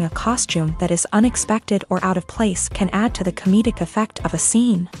character wearing a costume that is unexpected or out of place can add to the comedic effect of a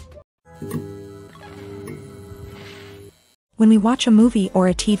scene. When we watch a movie or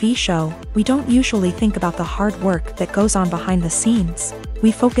a TV show, we don't usually think about the hard work that goes on behind the scenes.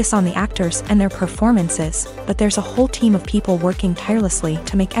 We focus on the actors and their performances, but there's a whole team of people working tirelessly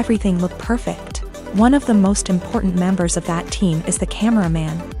to make everything look perfect. One of the most important members of that team is the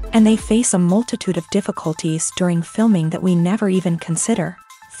cameraman, and they face a multitude of difficulties during filming that we never even consider.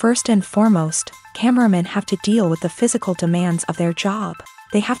 First and foremost, cameramen have to deal with the physical demands of their job.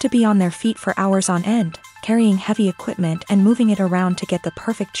 They have to be on their feet for hours on end, carrying heavy equipment and moving it around to get the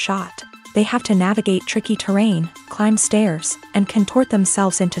perfect shot. They have to navigate tricky terrain, climb stairs, and contort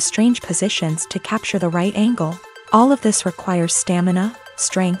themselves into strange positions to capture the right angle. All of this requires stamina,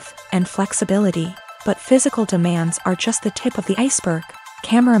 strength, and flexibility. But physical demands are just the tip of the iceberg.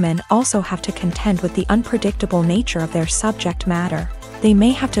 Cameramen also have to contend with the unpredictable nature of their subject matter. They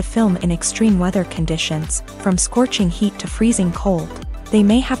may have to film in extreme weather conditions, from scorching heat to freezing cold. They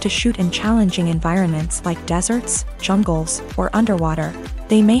may have to shoot in challenging environments like deserts, jungles, or underwater.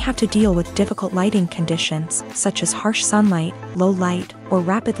 They may have to deal with difficult lighting conditions, such as harsh sunlight, low light, or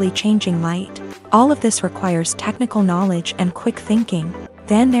rapidly changing light. All of this requires technical knowledge and quick thinking.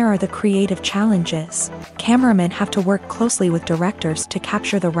 Then there are the creative challenges. Cameramen have to work closely with directors to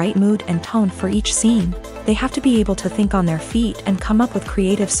capture the right mood and tone for each scene. They have to be able to think on their feet and come up with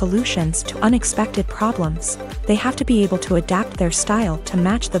creative solutions to unexpected problems. They have to be able to adapt their style to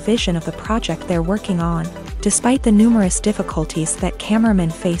match the vision of the project they're working on. Despite the numerous difficulties that cameramen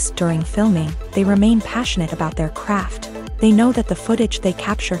face during filming, they remain passionate about their craft. They know that the footage they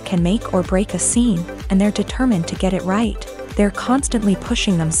capture can make or break a scene, and they're determined to get it right. They're constantly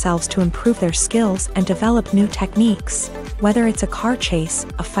pushing themselves to improve their skills and develop new techniques. Whether it's a car chase,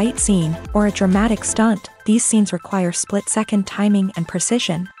 a fight scene, or a dramatic stunt, these scenes require split-second timing and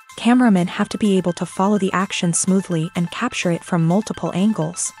precision. Cameramen have to be able to follow the action smoothly and capture it from multiple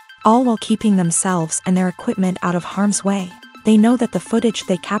angles, all while keeping themselves and their equipment out of harm's way. They know that the footage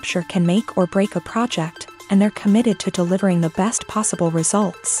they capture can make or break a project, and they're committed to delivering the best possible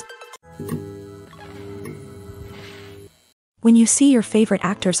results. When you see your favorite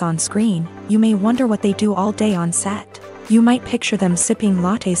actors on screen, you may wonder what they do all day on set. You might picture them sipping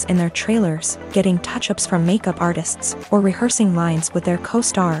lattes in their trailers, getting touch-ups from makeup artists, or rehearsing lines with their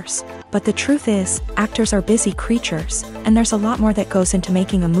co-stars. But the truth is, actors are busy creatures, and there's a lot more that goes into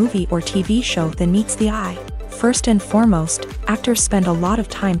making a movie or TV show than meets the eye. First and foremost, actors spend a lot of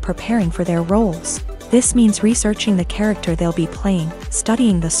time preparing for their roles. This means researching the character they'll be playing,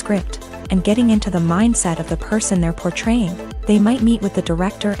 studying the script, and getting into the mindset of the person they're portraying. They might meet with the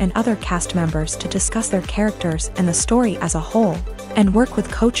director and other cast members to discuss their characters and the story as a whole, and work with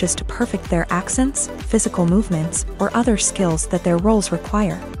coaches to perfect their accents, physical movements, or other skills that their roles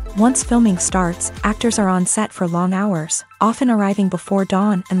require. Once filming starts, actors are on set for long hours, often arriving before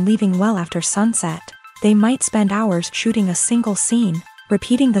dawn and leaving well after sunset. They might spend hours shooting a single scene,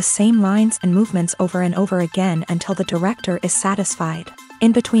 repeating the same lines and movements over and over again until the director is satisfied.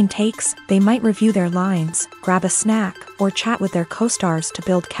 In between takes, they might review their lines, grab a snack, or chat with their co-stars to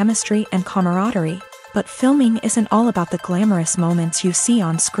build chemistry and camaraderie. But filming isn't all about the glamorous moments you see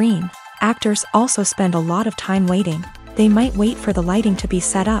on screen. Actors also spend a lot of time waiting. They might wait for the lighting to be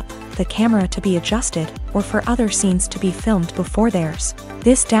set up, the camera to be adjusted, or for other scenes to be filmed before theirs.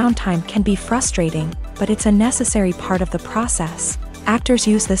 This downtime can be frustrating, but it's a necessary part of the process. Actors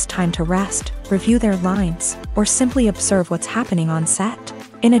use this time to rest, review their lines, or simply observe what's happening on set.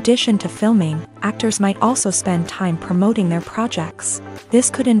 In addition to filming, actors might also spend time promoting their projects. This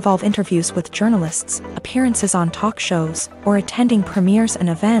could involve interviews with journalists, appearances on talk shows, or attending premieres and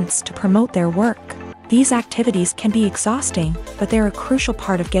events to promote their work. These activities can be exhausting, but they're a crucial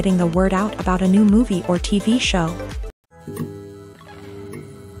part of getting the word out about a new movie or TV show.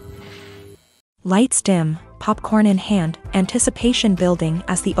 Lights dim, popcorn in hand, anticipation building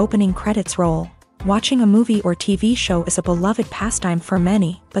as the opening credits roll. Watching a movie or TV show is a beloved pastime for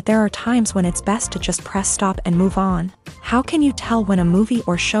many, but there are times when it's best to just press stop and move on. How can you tell when a movie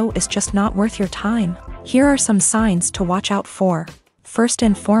or show is just not worth your time? Here are some signs to watch out for. First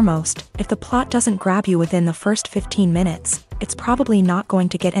and foremost, if the plot doesn't grab you within the first 15 minutes, it's probably not going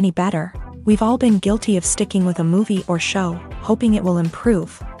to get any better. We've all been guilty of sticking with a movie or show, hoping it will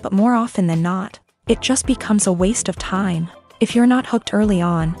improve, but more often than not, it just becomes a waste of time. If you're not hooked early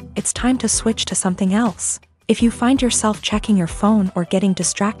on, it's time to switch to something else. If you find yourself checking your phone or getting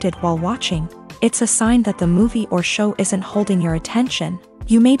distracted while watching, it's a sign that the movie or show isn't holding your attention.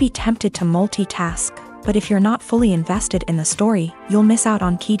 You may be tempted to multitask, but if you're not fully invested in the story, you'll miss out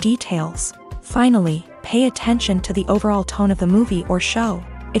on key details. Finally, pay attention to the overall tone of the movie or show.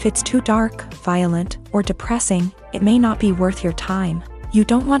 If it's too dark, violent, or depressing, it may not be worth your time. You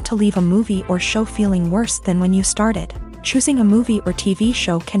don't want to leave a movie or show feeling worse than when you started. Choosing a movie or TV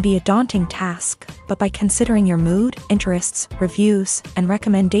show can be a daunting task, but by considering your mood, interests, reviews, and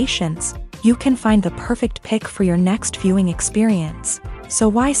recommendations, you can find the perfect pick for your next viewing experience. So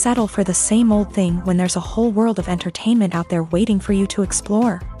why settle for the same old thing when there's a whole world of entertainment out there waiting for you to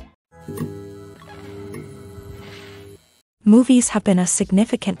explore? Movies have been a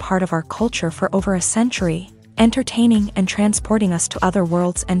significant part of our culture for over a century, entertaining and transporting us to other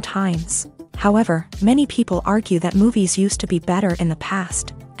worlds and times. However, many people argue that movies used to be better in the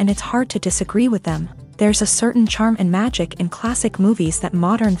past, and it's hard to disagree with them. There's a certain charm and magic in classic movies that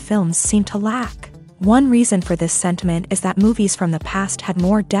modern films seem to lack. One reason for this sentiment is that movies from the past had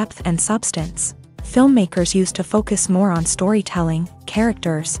more depth and substance. Filmmakers used to focus more on storytelling,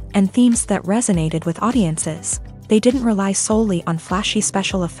 characters, and themes that resonated with audiences. They didn't rely solely on flashy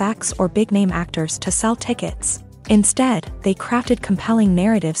special effects or big-name actors to sell tickets. Instead, they crafted compelling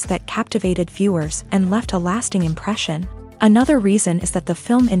narratives that captivated viewers and left a lasting impression. Another reason is that the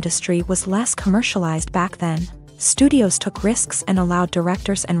film industry was less commercialized back then. Studios took risks and allowed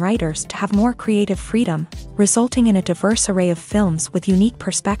directors and writers to have more creative freedom, resulting in a diverse array of films with unique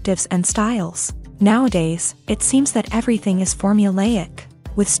perspectives and styles. Nowadays, it seems that everything is formulaic,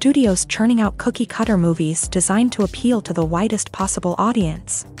 with studios churning out cookie-cutter movies designed to appeal to the widest possible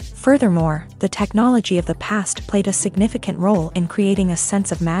audience. Furthermore, the technology of the past played a significant role in creating a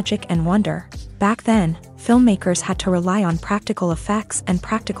sense of magic and wonder. Back then, filmmakers had to rely on practical effects and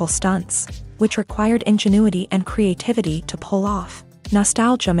practical stunts, which required ingenuity and creativity to pull off.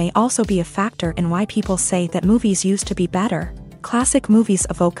 Nostalgia may also be a factor in why people say that movies used to be better. Classic movies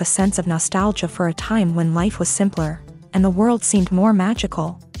evoke a sense of nostalgia for a time when life was simpler, and the world seemed more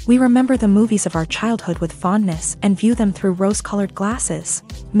magical. We remember the movies of our childhood with fondness and view them through rose-colored glasses,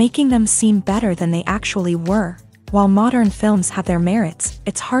 making them seem better than they actually were. While modern films have their merits,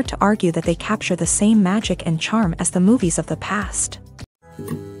 it's hard to argue that they capture the same magic and charm as the movies of the past.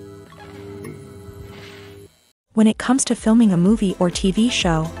 When it comes to filming a movie or TV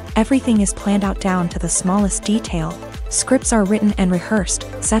show, everything is planned out down to the smallest detail. Scripts are written and rehearsed,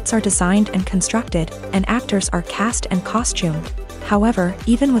 sets are designed and constructed, and actors are cast and costumed. However,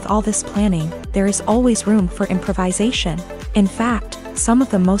 even with all this planning, there is always room for improvisation. In fact, some of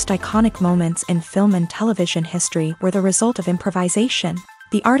the most iconic moments in film and television history were the result of improvisation.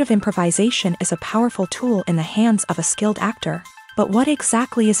 The art of improvisation is a powerful tool in the hands of a skilled actor. But what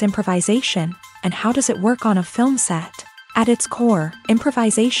exactly is improvisation, and how does it work on a film set? At its core,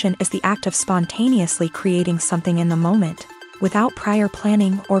 improvisation is the act of spontaneously creating something in the moment, without prior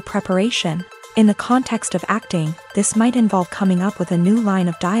planning or preparation. In the context of acting, this might involve coming up with a new line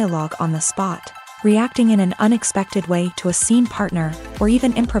of dialogue on the spot, reacting in an unexpected way to a scene partner, or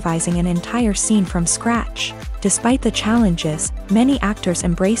even improvising an entire scene from scratch. Despite the challenges, many actors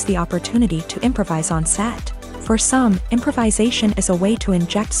embrace the opportunity to improvise on set. For some, improvisation is a way to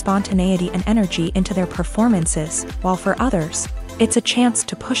inject spontaneity and energy into their performances, while for others, it's a chance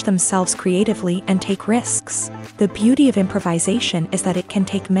to push themselves creatively and take risks. The beauty of improvisation is that it can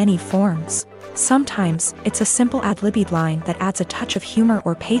take many forms. Sometimes, it's a simple ad-libbed line that adds a touch of humor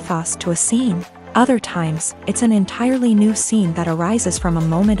or pathos to a scene. Other times, it's an entirely new scene that arises from a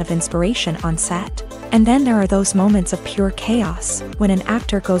moment of inspiration on set. And then there are those moments of pure chaos, when an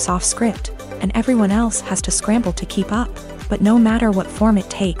actor goes off script, and everyone else has to scramble to keep up. But no matter what form it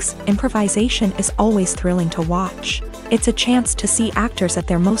takes, improvisation is always thrilling to watch. It's a chance to see actors at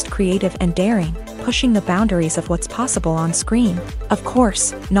their most creative and daring, pushing the boundaries of what's possible on screen. Of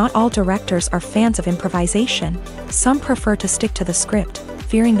course, not all directors are fans of improvisation. Some prefer to stick to the script,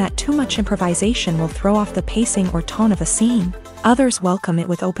 fearing that too much improvisation will throw off the pacing or tone of a scene. Others welcome it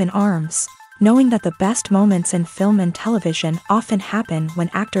with open arms, knowing that the best moments in film and television often happen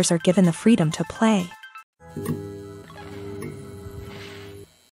when actors are given the freedom to play.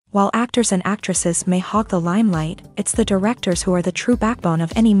 While actors and actresses may hog the limelight, it's the directors who are the true backbone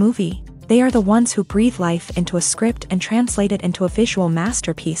of any movie. They are the ones who breathe life into a script and translate it into a visual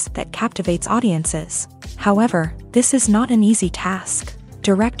masterpiece that captivates audiences. However, this is not an easy task.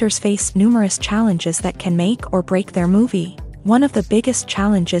 Directors face numerous challenges that can make or break their movie. One of the biggest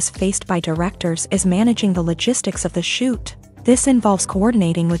challenges faced by directors is managing the logistics of the shoot. This involves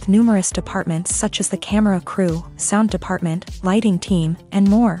coordinating with numerous departments such as the camera crew, sound department, lighting team, and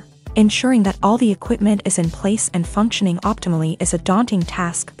more. Ensuring that all the equipment is in place and functioning optimally is a daunting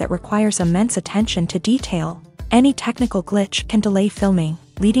task that requires immense attention to detail. Any technical glitch can delay filming,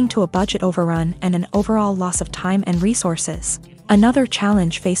 leading to a budget overrun and an overall loss of time and resources. Another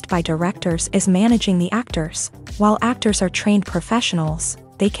challenge faced by directors is managing the actors. While actors are trained professionals,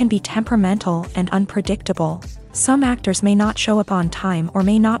 they can be temperamental and unpredictable. Some actors may not show up on time or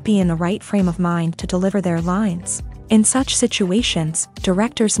may not be in the right frame of mind to deliver their lines. In such situations,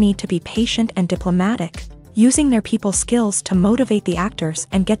 directors need to be patient and diplomatic, using their people skills to motivate the actors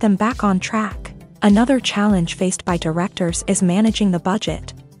and get them back on track. Another challenge faced by directors is managing the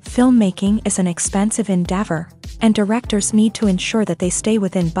budget. Filmmaking is an expensive endeavor, and directors need to ensure that they stay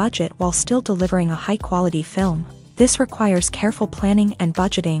within budget while still delivering a high-quality film. This requires careful planning and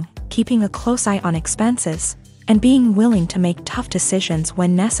budgeting, keeping a close eye on expenses, and being willing to make tough decisions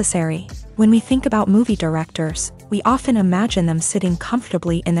when necessary. When we think about movie directors, we often imagine them sitting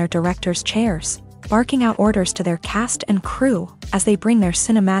comfortably in their director's chairs, barking out orders to their cast and crew as they bring their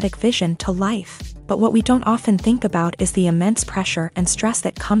cinematic vision to life. But what we don't often think about is the immense pressure and stress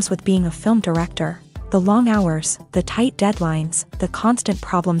that comes with being a film director. The long hours, the tight deadlines, the constant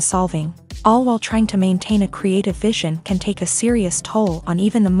problem solving, all while trying to maintain a creative vision can take a serious toll on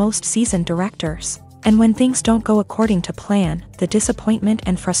even the most seasoned directors. And when things don't go according to plan, the disappointment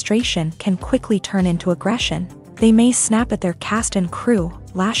and frustration can quickly turn into aggression. They may snap at their cast and crew,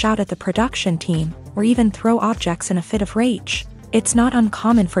 lash out at the production team, or even throw objects in a fit of rage. It's not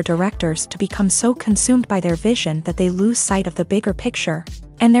uncommon for directors to become so consumed by their vision that they lose sight of the bigger picture,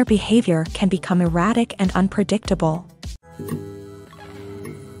 and their behavior can become erratic and unpredictable.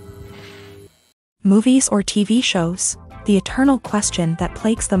 Movies or TV shows? The eternal question that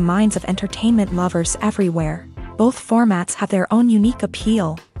plagues the minds of entertainment lovers everywhere. Both formats have their own unique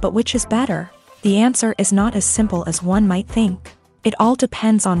appeal, but which is better? The answer is not as simple as one might think. It all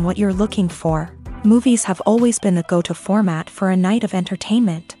depends on what you're looking for. Movies have always been the go-to format for a night of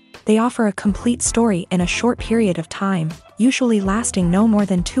entertainment. They offer a complete story in a short period of time, usually lasting no more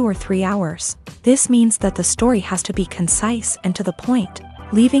than 2 or 3 hours. This means that the story has to be concise and to the point,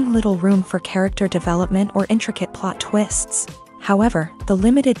 leaving little room for character development or intricate plot twists. However, the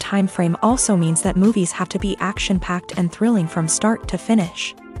limited time frame also means that movies have to be action-packed and thrilling from start to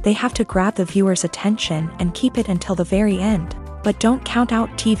finish. They have to grab the viewer's attention and keep it until the very end. But don't count out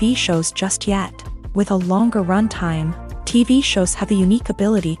TV shows just yet. With a longer runtime, TV shows have the unique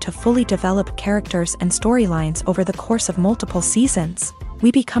ability to fully develop characters and storylines over the course of multiple seasons.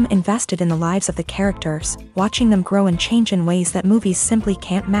 We become invested in the lives of the characters, watching them grow and change in ways that movies simply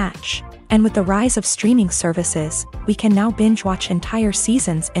can't match. And with the rise of streaming services, we can now binge-watch entire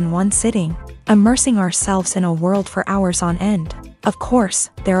seasons in one sitting, immersing ourselves in a world for hours on end. Of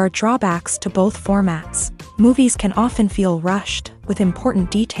course, there are drawbacks to both formats. Movies can often feel rushed, with important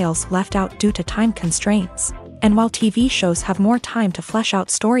details left out due to time constraints. And while TV shows have more time to flesh out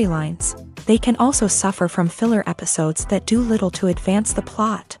storylines, they can also suffer from filler episodes that do little to advance the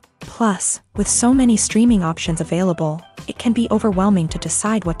plot. Plus, with so many streaming options available, it can be overwhelming to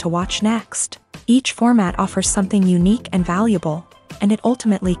decide what to watch next. Each format offers something unique and valuable, and it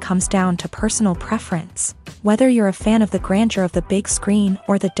ultimately comes down to personal preference. Whether you're a fan of the grandeur of the big screen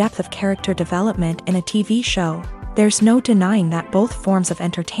or the depth of character development in a TV show, there's no denying that both forms of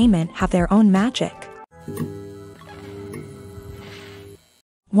entertainment have their own magic.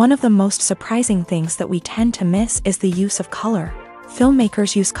 One of the most surprising things that we tend to miss is the use of color.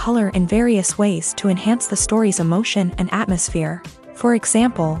 Filmmakers use color in various ways to enhance the story's emotion and atmosphere. For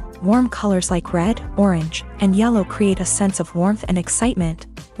example, warm colors like red, orange, and yellow create a sense of warmth and excitement,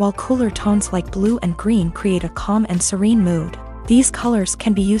 while cooler tones like blue and green create a calm and serene mood. These colors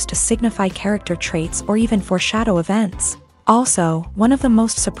can be used to signify character traits or even foreshadow events. Also, one of the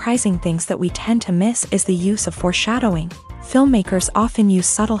most surprising things that we tend to miss is the use of foreshadowing. Filmmakers often use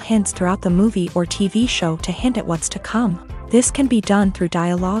subtle hints throughout the movie or TV show to hint at what's to come. This can be done through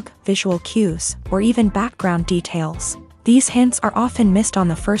dialogue, visual cues, or even background details. These hints are often missed on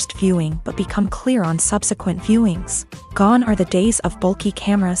the first viewing but become clear on subsequent viewings. Gone are the days of bulky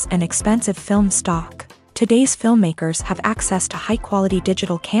cameras and expensive film stock. Today's filmmakers have access to high-quality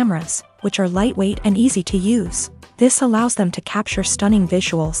digital cameras, which are lightweight and easy to use. This allows them to capture stunning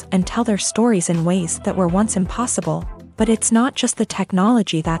visuals and tell their stories in ways that were once impossible. But it's not just the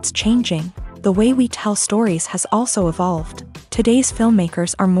technology that's changing. The way we tell stories has also evolved. Today's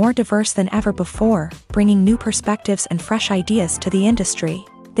filmmakers are more diverse than ever before, bringing new perspectives and fresh ideas to the industry.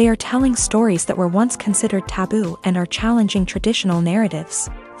 They are telling stories that were once considered taboo and are challenging traditional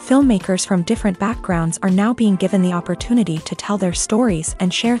narratives. Filmmakers from different backgrounds are now being given the opportunity to tell their stories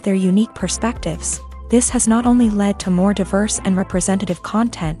and share their unique perspectives. This has not only led to more diverse and representative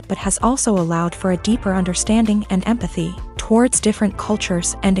content but has also allowed for a deeper understanding and empathy towards different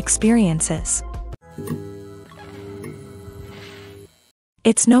cultures and experiences.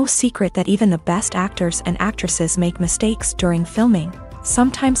 It's no secret that even the best actors and actresses make mistakes during filming.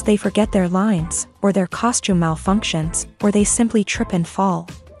 Sometimes they forget their lines, or their costume malfunctions, or they simply trip and fall.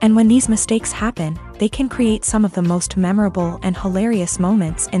 And when these mistakes happen, they can create some of the most memorable and hilarious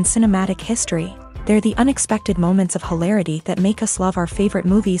moments in cinematic history. They're the unexpected moments of hilarity that make us love our favorite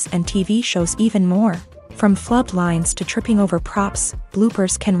movies and TV shows even more. From flubbed lines to tripping over props,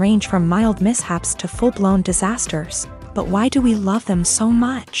 bloopers can range from mild mishaps to full-blown disasters. But why do we love them so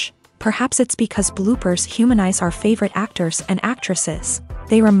much? Perhaps it's because bloopers humanize our favorite actors and actresses.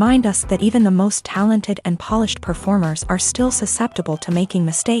 They remind us that even the most talented and polished performers are still susceptible to making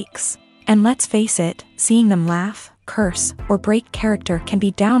mistakes. And let's face it, seeing them laugh, curse, or break character can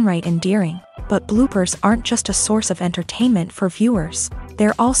be downright endearing. But bloopers aren't just a source of entertainment for viewers.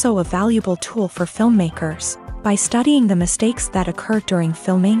 They're also a valuable tool for filmmakers. By studying the mistakes that occur during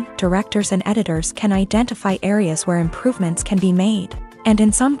filming, directors and editors can identify areas where improvements can be made. And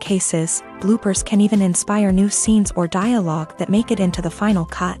in some cases, bloopers can even inspire new scenes or dialogue that make it into the final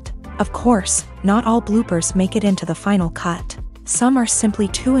cut. Of course, not all bloopers make it into the final cut. Some are simply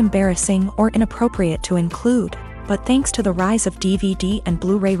too embarrassing or inappropriate to include. But thanks to the rise of DVD and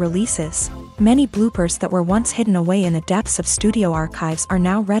Blu-ray releases, many bloopers that were once hidden away in the depths of studio archives are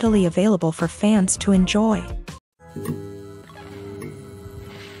now readily available for fans to enjoy.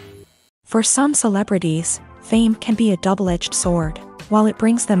 For some celebrities, fame can be a double-edged sword. While it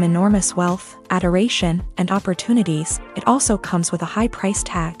brings them enormous wealth, adoration, and opportunities, it also comes with a high price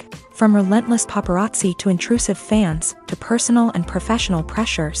tag. From relentless paparazzi to intrusive fans, to personal and professional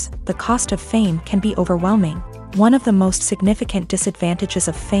pressures, the cost of fame can be overwhelming. One of the most significant disadvantages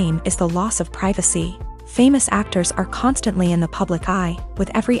of fame is the loss of privacy. Famous actors are constantly in the public eye,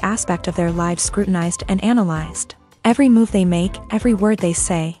 with every aspect of their lives scrutinized and analyzed. Every move they make, every word they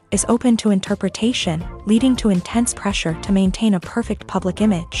say, is open to interpretation, leading to intense pressure to maintain a perfect public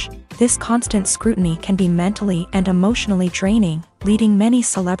image. This constant scrutiny can be mentally and emotionally draining, leading many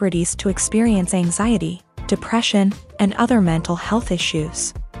celebrities to experience anxiety, depression, and other mental health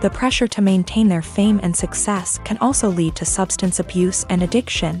issues. The pressure to maintain their fame and success can also lead to substance abuse and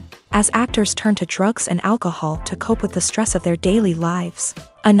addiction, as actors turn to drugs and alcohol to cope with the stress of their daily lives.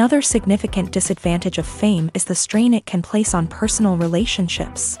 Another significant disadvantage of fame is the strain it can place on personal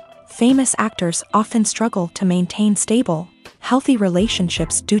relationships. Famous actors often struggle to maintain stable, healthy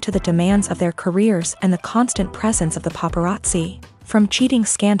relationships due to the demands of their careers and the constant presence of the paparazzi. From cheating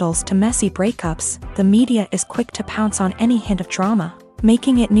scandals to messy breakups, the media is quick to pounce on any hint of drama,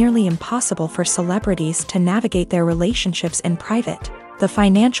 making it nearly impossible for celebrities to navigate their relationships in private. The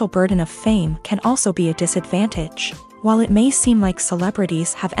financial burden of fame can also be a disadvantage. While it may seem like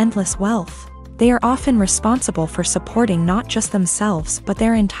celebrities have endless wealth, they are often responsible for supporting not just themselves but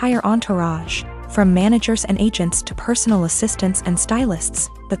their entire entourage. From managers and agents to personal assistants and stylists,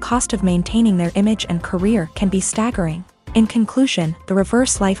 the cost of maintaining their image and career can be staggering. In conclusion, the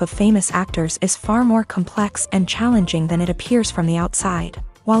reverse life of famous actors is far more complex and challenging than it appears from the outside.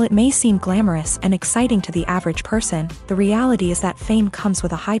 While it may seem glamorous and exciting to the average person, the reality is that fame comes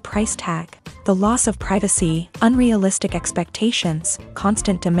with a high price tag. The loss of privacy, unrealistic expectations,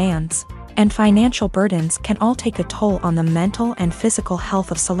 constant demands, and financial burdens can all take a toll on the mental and physical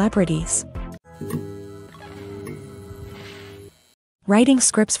health of celebrities. Writing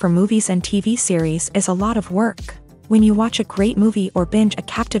scripts for movies and TV series is a lot of work. When you watch a great movie or binge a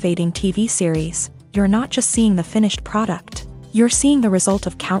captivating TV series, you're not just seeing the finished product. You're seeing the result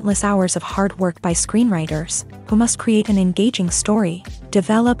of countless hours of hard work by screenwriters, who must create an engaging story,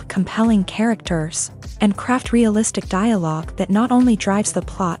 develop compelling characters, and craft realistic dialogue that not only drives the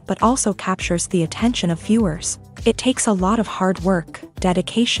plot but also captures the attention of viewers. It takes a lot of hard work,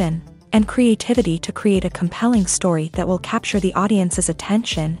 dedication, and creativity to create a compelling story that will capture the audience's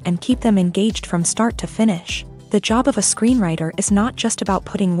attention and keep them engaged from start to finish. The job of a screenwriter is not just about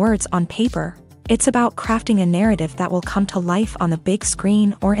putting words on paper. It's about crafting a narrative that will come to life on the big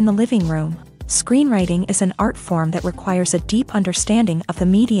screen or in the living room. Screenwriting is an art form that requires a deep understanding of the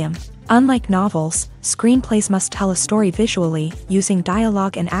medium. Unlike novels, screenplays must tell a story visually, using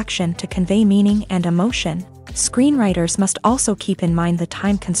dialogue and action to convey meaning and emotion. Screenwriters must also keep in mind the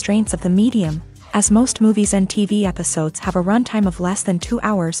time constraints of the medium, as most movies and TV episodes have a runtime of less than 2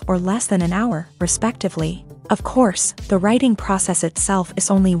 hours or less than an hour, respectively. Of course, the writing process itself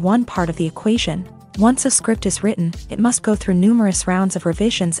is only one part of the equation. Once a script is written, it must go through numerous rounds of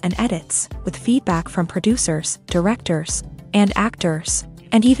revisions and edits, with feedback from producers, directors, and actors.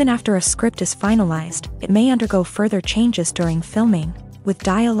 And even after a script is finalized, it may undergo further changes during filming, with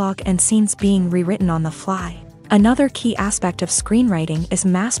dialogue and scenes being rewritten on the fly. Another key aspect of screenwriting is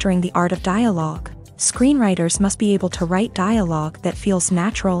mastering the art of dialogue. Screenwriters must be able to write dialogue that feels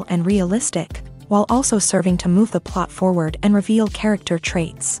natural and realistic, while also serving to move the plot forward and reveal character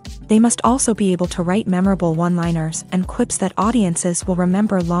traits. They must also be able to write memorable one-liners and quips that audiences will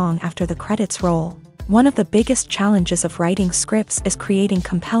remember long after the credits roll. One of the biggest challenges of writing scripts is creating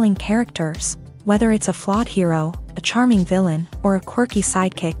compelling characters. Whether it's a flawed hero, a charming villain, or a quirky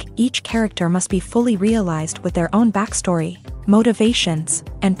sidekick, each character must be fully realized with their own backstory, motivations,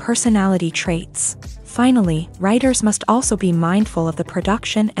 and personality traits. Finally, writers must also be mindful of the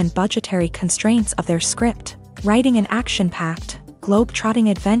production and budgetary constraints of their script. Writing an action-packed, globe-trotting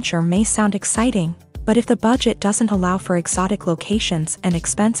adventure may sound exciting, but if the budget doesn't allow for exotic locations and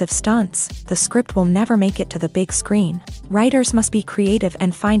expensive stunts, the script will never make it to the big screen. Writers must be creative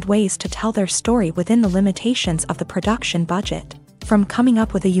and find ways to tell their story within the limitations of the production budget. From coming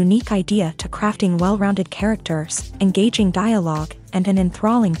up with a unique idea to crafting well-rounded characters, engaging dialogue, and an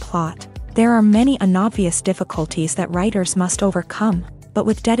enthralling plot, there are many unobvious difficulties that writers must overcome, but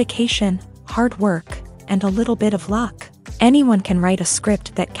with dedication, hard work, and a little bit of luck, anyone can write a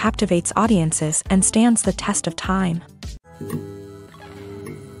script that captivates audiences and stands the test of time.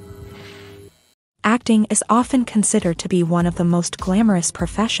 Acting is often considered to be one of the most glamorous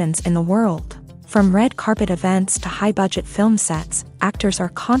professions in the world. From red carpet events to high-budget film sets, actors are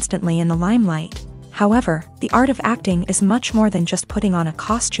constantly in the limelight. However, the art of acting is much more than just putting on a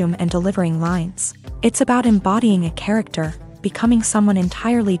costume and delivering lines. It's about embodying a character, becoming someone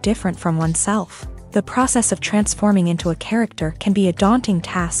entirely different from oneself. The process of transforming into a character can be a daunting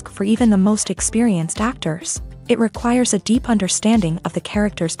task for even the most experienced actors. It requires a deep understanding of the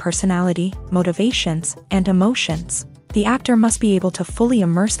character's personality, motivations, and emotions. The actor must be able to fully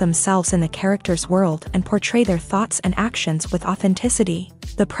immerse themselves in the character's world and portray their thoughts and actions with authenticity.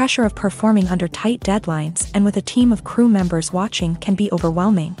 The pressure of performing under tight deadlines and with a team of crew members watching can be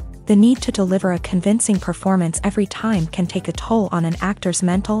overwhelming. The need to deliver a convincing performance every time can take a toll on an actor's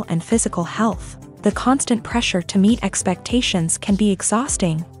mental and physical health. The constant pressure to meet expectations can be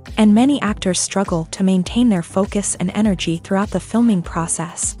exhausting, and many actors struggle to maintain their focus and energy throughout the filming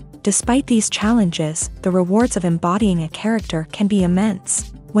process. Despite these challenges, the rewards of embodying a character can be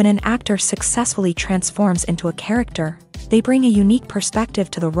immense. When an actor successfully transforms into a character, they bring a unique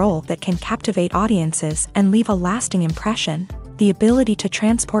perspective to the role that can captivate audiences and leave a lasting impression. The ability to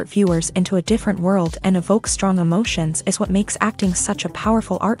transport viewers into a different world and evoke strong emotions is what makes acting such a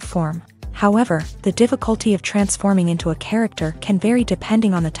powerful art form. However, the difficulty of transforming into a character can vary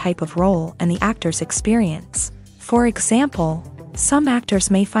depending on the type of role and the actor's experience. For example, some actors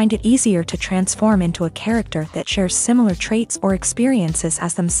may find it easier to transform into a character that shares similar traits or experiences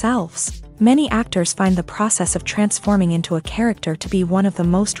as themselves. Many actors find the process of transforming into a character to be one of the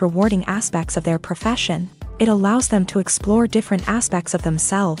most rewarding aspects of their profession. It allows them to explore different aspects of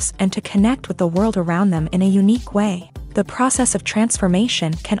themselves and to connect with the world around them in a unique way. The process of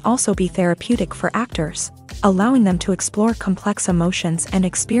transformation can also be therapeutic for actors, allowing them to explore complex emotions and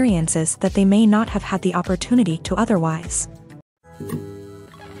experiences that they may not have had the opportunity to otherwise.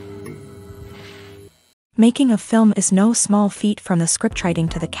 Making a film is no small feat. From the scriptwriting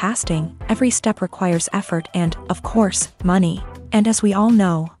to the casting, every step requires effort and, of course, money. And as we all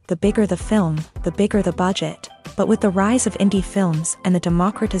know, the bigger the film, the bigger the budget. But with the rise of indie films and the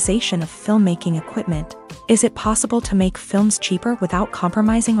democratization of filmmaking equipment, is it possible to make films cheaper without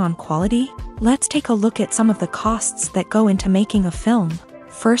compromising on quality? Let's take a look at some of the costs that go into making a film.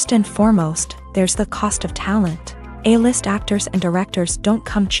 First and foremost, there's the cost of talent. A-list actors and directors don't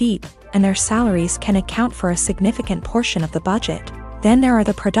come cheap, and their salaries can account for a significant portion of the budget. Then there are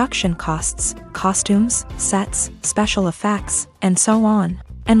the production costs, costumes, sets, special effects, and so on.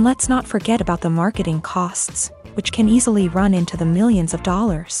 And let's not forget about the marketing costs, which can easily run into the millions of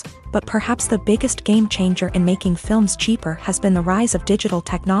dollars. But perhaps the biggest game changer in making films cheaper has been the rise of digital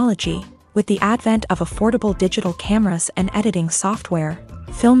technology. With the advent of affordable digital cameras and editing software,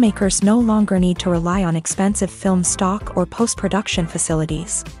 filmmakers no longer need to rely on expensive film stock or post-production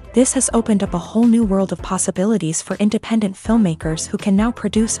facilities. This has opened up a whole new world of possibilities for independent filmmakers who can now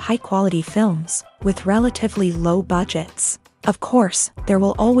produce high-quality films with relatively low budgets. Of course, there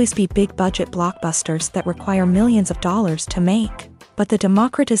will always be big-budget blockbusters that require millions of dollars to make. But the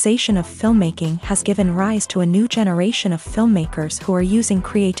democratization of filmmaking has given rise to a new generation of filmmakers who are using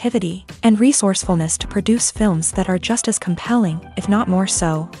creativity and resourcefulness to produce films that are just as compelling, if not more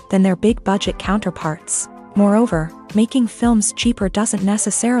so, than their big-budget counterparts. Moreover, making films cheaper doesn't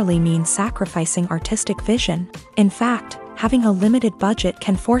necessarily mean sacrificing artistic vision. In fact, having a limited budget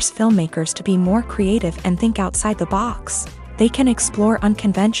can force filmmakers to be more creative and think outside the box. They can explore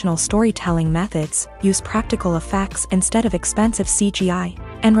unconventional storytelling methods, use practical effects instead of expensive CGI,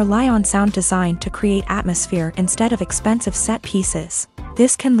 and rely on sound design to create atmosphere instead of expensive set pieces.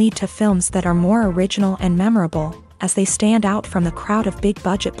 This can lead to films that are more original and memorable, as they stand out from the crowd of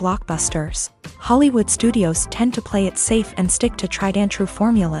big-budget blockbusters. Hollywood studios tend to play it safe and stick to tried-and-true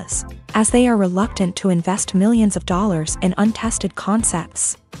formulas, as they are reluctant to invest millions of dollars in untested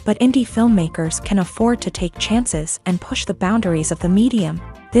concepts. But indie filmmakers can afford to take chances and push the boundaries of the medium.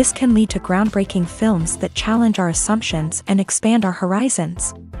 This can lead to groundbreaking films that challenge our assumptions and expand our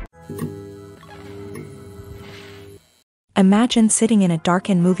horizons. Imagine sitting in a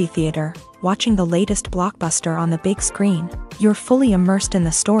darkened movie theater, watching the latest blockbuster on the big screen. You're fully immersed in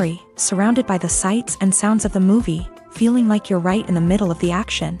the story, surrounded by the sights and sounds of the movie, feeling like you're right in the middle of the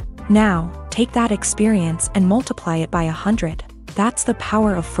action. Now, take that experience and multiply it by 100. That's the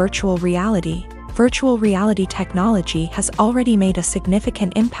power of virtual reality. Virtual reality technology has already made a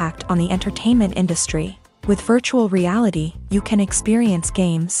significant impact on the entertainment industry. With virtual reality, you can experience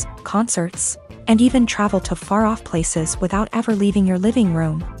games, concerts, and even travel to far-off places without ever leaving your living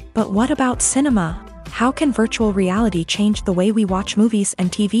room. But what about cinema? How can virtual reality change the way we watch movies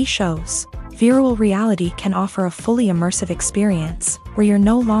and TV shows? Virtual reality can offer a fully immersive experience, where you're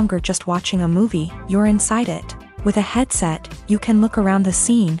no longer just watching a movie, you're inside it. With a headset, you can look around the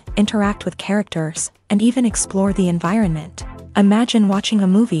scene, interact with characters, and even explore the environment. Imagine watching a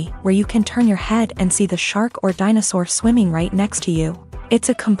movie where you can turn your head and see the shark or dinosaur swimming right next to you. It's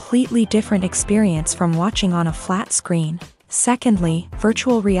a completely different experience from watching on a flat screen. Secondly,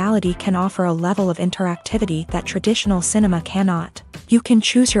 virtual reality can offer a level of interactivity that traditional cinema cannot. You can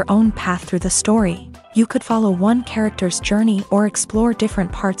choose your own path through the story. You could follow one character's journey or explore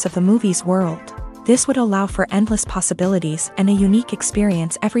different parts of the movie's world. This would allow for endless possibilities and a unique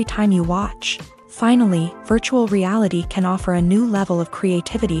experience every time you watch. Finally, virtual reality can offer a new level of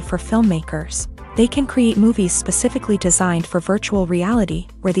creativity for filmmakers. They can create movies specifically designed for virtual reality,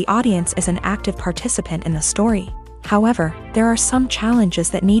 where the audience is an active participant in the story. However, there are some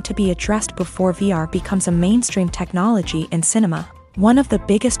challenges that need to be addressed before VR becomes a mainstream technology in cinema. One of the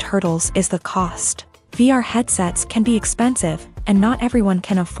biggest hurdles is the cost. VR headsets can be expensive, and not everyone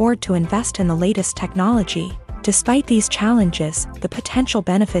can afford to invest in the latest technology. Despite these challenges, the potential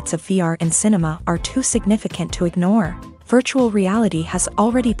benefits of VR in cinema are too significant to ignore. Virtual reality has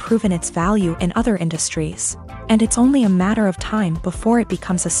already proven its value in other industries, and it's only a matter of time before it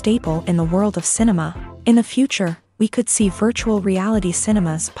becomes a staple in the world of cinema. In the future, we could see virtual reality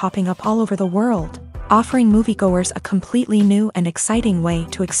cinemas popping up all over the world, offering moviegoers a completely new and exciting way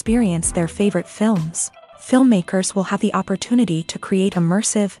to experience their favorite films. Filmmakers will have the opportunity to create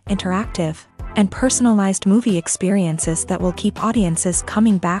immersive, interactive, and personalized movie experiences that will keep audiences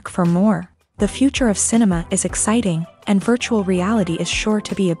coming back for more. The future of cinema is exciting, and virtual reality is sure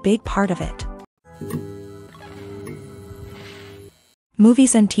to be a big part of it.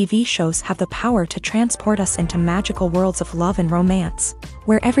 Movies and TV shows have the power to transport us into magical worlds of love and romance,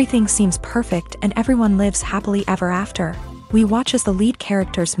 where everything seems perfect and everyone lives happily ever after. We watch as the lead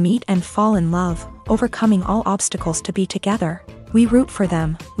characters meet and fall in love, overcoming all obstacles to be together. We root for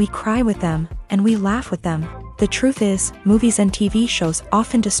them, we cry with them, and we laugh with them. The truth is, movies and TV shows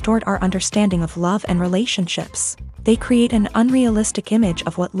often distort our understanding of love and relationships. They create an unrealistic image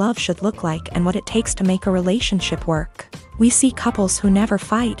of what love should look like and what it takes to make a relationship work. We see couples who never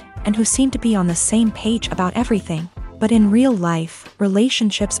fight, and who seem to be on the same page about everything. But in real life,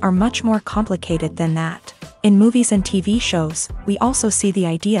 relationships are much more complicated than that. In movies and TV shows, we also see the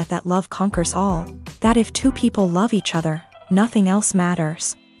idea that love conquers all. That if two people love each other, nothing else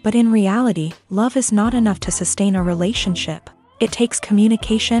matters. But in reality, love is not enough to sustain a relationship. It takes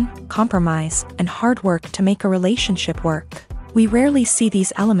communication, compromise, and hard work to make a relationship work. We rarely see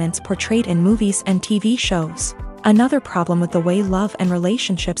these elements portrayed in movies and TV shows. Another problem with the way love and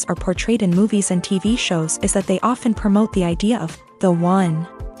relationships are portrayed in movies and TV shows is that they often promote the idea of the one.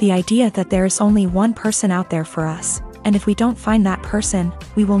 The idea that there is only one person out there for us, and if we don't find that person,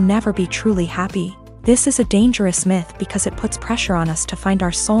 we will never be truly happy. This is a dangerous myth because it puts pressure on us to find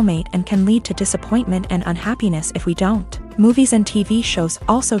our soulmate and can lead to disappointment and unhappiness if we don't. Movies and TV shows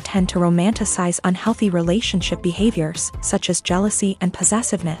also tend to romanticize unhealthy relationship behaviors, such as jealousy and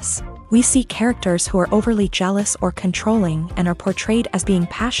possessiveness. We see characters who are overly jealous or controlling and are portrayed as being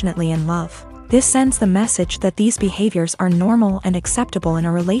passionately in love. This sends the message that these behaviors are normal and acceptable in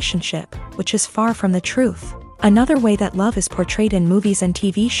a relationship, which is far from the truth. Another way that love is portrayed in movies and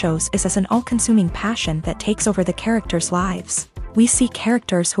TV shows is as an all-consuming passion that takes over the characters' lives. We see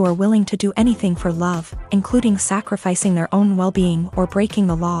characters who are willing to do anything for love, including sacrificing their own well-being or breaking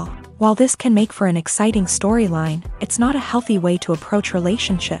the law. While this can make for an exciting storyline, it's not a healthy way to approach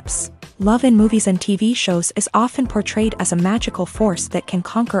relationships. Love in movies and TV shows is often portrayed as a magical force that can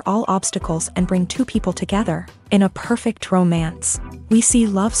conquer all obstacles and bring two people together. In a perfect romance, we see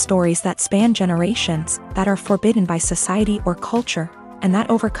love stories that span generations, that are forbidden by society or culture, and that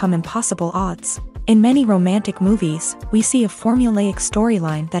overcome impossible odds. In many romantic movies, we see a formulaic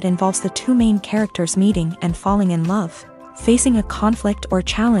storyline that involves the two main characters meeting and falling in love, facing a conflict or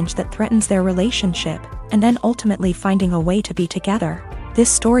challenge that threatens their relationship, and then ultimately finding a way to be together.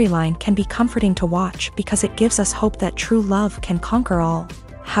 This storyline can be comforting to watch because it gives us hope that true love can conquer all.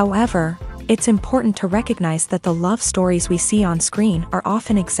 However, it's important to recognize that the love stories we see on screen are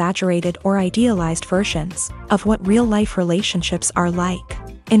often exaggerated or idealized versions of what real-life relationships are like.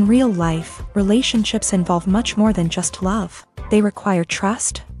 In real life, relationships involve much more than just love. They require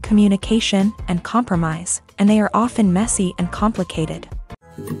trust, communication, and compromise, and they are often messy and complicated.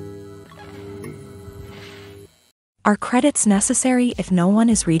 Are credits necessary if no one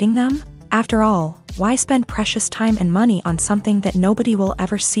is reading them? After all, why spend precious time and money on something that nobody will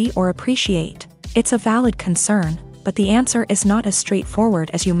ever see or appreciate? It's a valid concern, but the answer is not as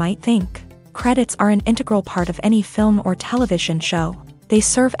straightforward as you might think. Credits are an integral part of any film or television show. They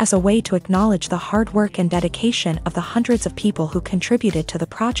serve as a way to acknowledge the hard work and dedication of the hundreds of people who contributed to the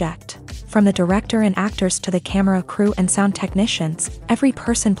project. From the director and actors to the camera crew and sound technicians, every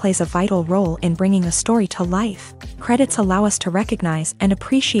person plays a vital role in bringing a story to life. Credits allow us to recognize and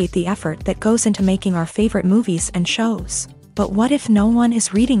appreciate the effort that goes into making our favorite movies and shows. But what if no one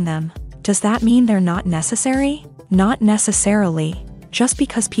is reading them? Does that mean they're not necessary? Not necessarily. Just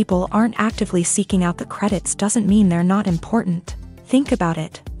because people aren't actively seeking out the credits doesn't mean they're not important. Think about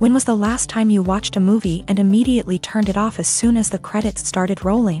it. When was the last time you watched a movie and immediately turned it off as soon as the credits started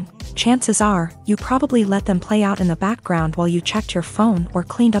rolling? Chances are, you probably let them play out in the background while you checked your phone or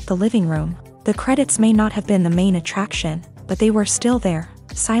cleaned up the living room. The credits may not have been the main attraction, but they were still there,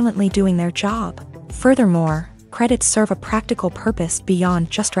 silently doing their job. Furthermore, credits serve a practical purpose beyond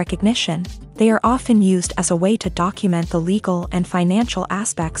just recognition. They are often used as a way to document the legal and financial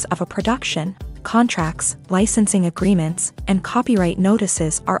aspects of a production. Contracts, licensing agreements, and copyright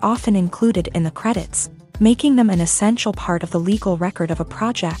notices are often included in the credits, making them an essential part of the legal record of a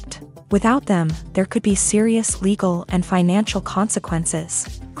project. Without them, there could be serious legal and financial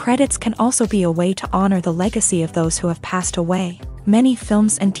consequences. Credits can also be a way to honor the legacy of those who have passed away. Many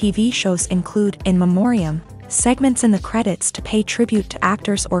films and TV shows include in memoriam segments in the credits to pay tribute to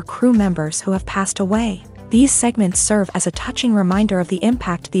actors or crew members who have passed away. These segments serve as a touching reminder of the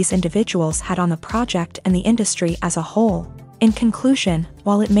impact these individuals had on the project and the industry as a whole. In conclusion,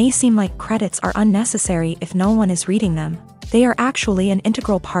 while it may seem like credits are unnecessary if no one is reading them, they are actually an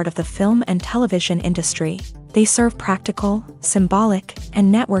integral part of the film and television industry. They serve practical, symbolic,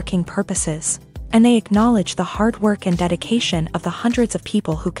 and networking purposes, and they acknowledge the hard work and dedication of the hundreds of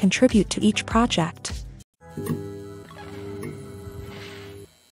people who contribute to each project.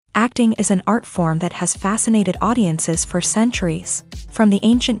 Acting is an art form that has fascinated audiences for centuries. From the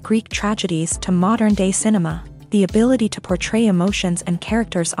ancient Greek tragedies to modern-day cinema, the ability to portray emotions and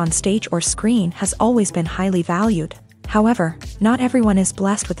characters on stage or screen has always been highly valued. However, not everyone is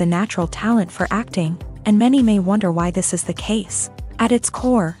blessed with the natural talent for acting, and many may wonder why this is the case. At its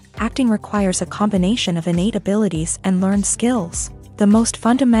core, acting requires a combination of innate abilities and learned skills. The most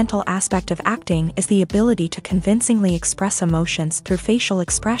fundamental aspect of acting is the ability to convincingly express emotions through facial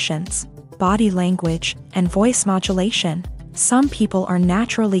expressions, body language, and voice modulation. Some people are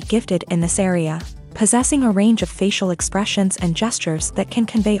naturally gifted in this area, possessing a range of facial expressions and gestures that can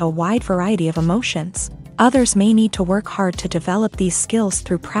convey a wide variety of emotions. Others may need to work hard to develop these skills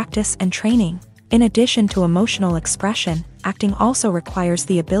through practice and training. In addition to emotional expression, acting also requires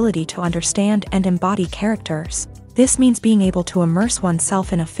the ability to understand and embody characters. This means being able to immerse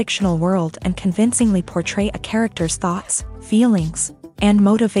oneself in a fictional world and convincingly portray a character's thoughts, feelings, and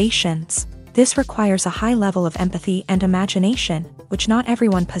motivations. This requires a high level of empathy and imagination, which not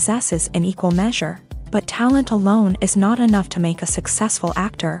everyone possesses in equal measure. But talent alone is not enough to make a successful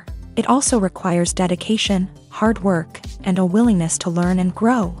actor. It also requires dedication, hard work, and a willingness to learn and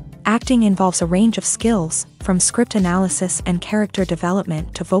grow. Acting involves a range of skills, from script analysis and character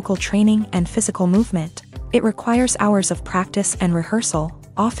development to vocal training and physical movement. It requires hours of practice and rehearsal,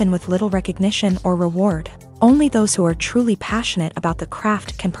 often with little recognition or reward. Only those who are truly passionate about the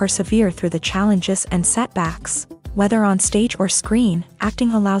craft can persevere through the challenges and setbacks. Whether on stage or screen,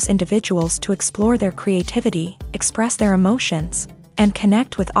 acting allows individuals to explore their creativity, express their emotions, and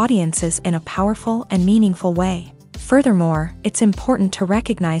connect with audiences in a powerful and meaningful way. Furthermore, it's important to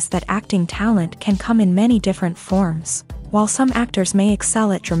recognize that acting talent can come in many different forms. While some actors may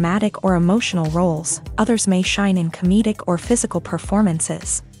excel at dramatic or emotional roles, others may shine in comedic or physical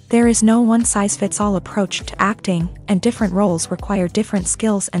performances. There is no one-size-fits-all approach to acting, and different roles require different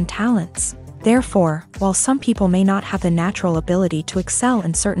skills and talents. Therefore, while some people may not have the natural ability to excel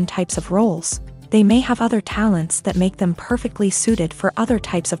in certain types of roles, they may have other talents that make them perfectly suited for other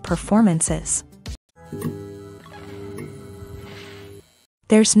types of performances.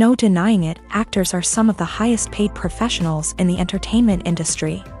 There's no denying it, actors are some of the highest paid professionals in the entertainment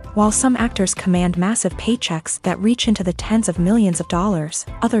industry. While some actors command massive paychecks that reach into the tens of millions of dollars,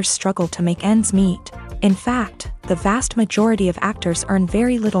 others struggle to make ends meet. In fact, the vast majority of actors earn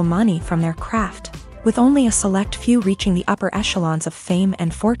very little money from their craft, with only a select few reaching the upper echelons of fame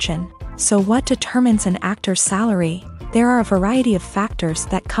and fortune. So what determines an actor's salary? There are a variety of factors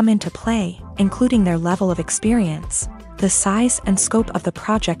that come into play, including their level of experience, the size and scope of the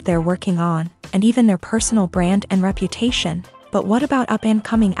project they're working on, and even their personal brand and reputation. But what about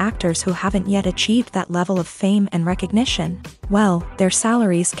up-and-coming actors who haven't yet achieved that level of fame and recognition? Well, their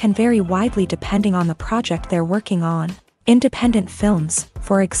salaries can vary widely depending on the project they're working on. Independent films,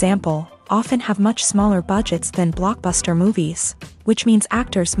 for example, often have much smaller budgets than blockbuster movies, which means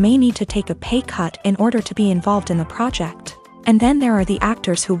actors may need to take a pay cut in order to be involved in the project. And then there are the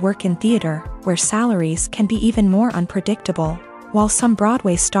actors who work in theater, where salaries can be even more unpredictable. While some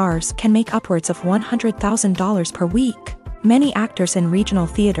Broadway stars can make upwards of $100,000 per week, many actors in regional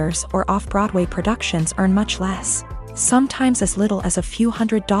theaters or off-Broadway productions earn much less, sometimes as little as a few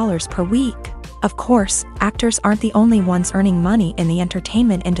 $100s per week. Of course, actors aren't the only ones earning money in the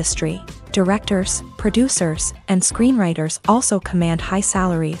entertainment industry. Directors, producers, and screenwriters also command high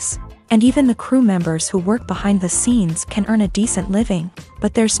salaries. And even the crew members who work behind the scenes can earn a decent living.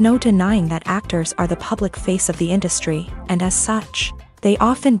 But there's no denying that actors are the public face of the industry, and as such, they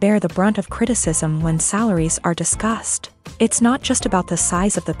often bear the brunt of criticism when salaries are discussed. It's not just about the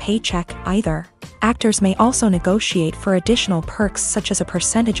size of the paycheck, either. Actors may also negotiate for additional perks such as a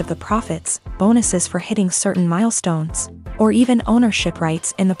percentage of the profits, bonuses for hitting certain milestones, or even ownership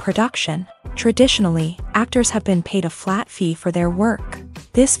rights in the production. Traditionally, actors have been paid a flat fee for their work.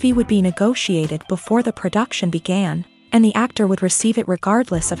 This fee would be negotiated before the production began, and the actor would receive it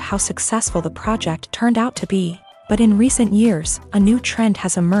regardless of how successful the project turned out to be. But in recent years, a new trend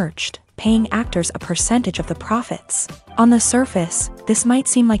has emerged, paying actors a percentage of the profits. On the surface, this might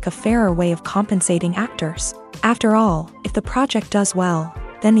seem like a fairer way of compensating actors. After all, if the project does well,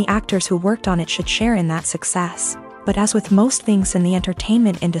 then the actors who worked on it should share in that success. But as with most things in the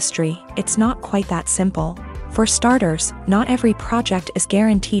entertainment industry, it's not quite that simple. For starters, not every project is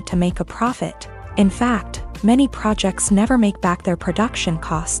guaranteed to make a profit. In fact, many projects never make back their production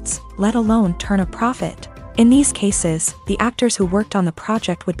costs, let alone turn a profit. In these cases, the actors who worked on the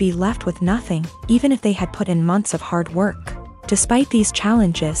project would be left with nothing, even if they had put in months of hard work. Despite these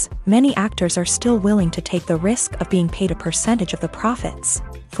challenges, many actors are still willing to take the risk of being paid a percentage of the profits.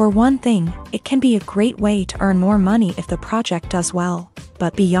 For one thing, it can be a great way to earn more money if the project does well.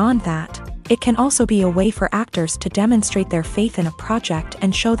 But beyond that, it can also be a way for actors to demonstrate their faith in a project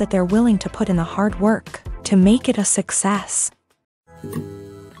and show that they're willing to put in the hard work to make it a success.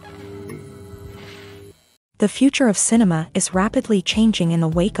 The future of cinema is rapidly changing in the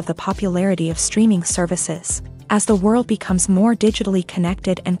wake of the popularity of streaming services. As the world becomes more digitally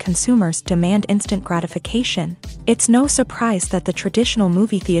connected and consumers demand instant gratification, it's no surprise that the traditional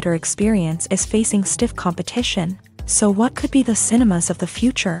movie theater experience is facing stiff competition. So what could be the cinemas of the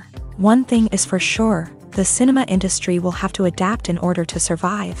future? One thing is for sure, the cinema industry will have to adapt in order to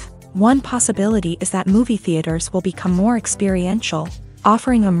survive. One possibility is that movie theaters will become more experiential,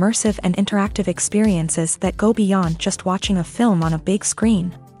 offering immersive and interactive experiences that go beyond just watching a film on a big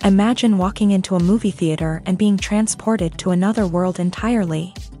screen. Imagine walking into a movie theater and being transported to another world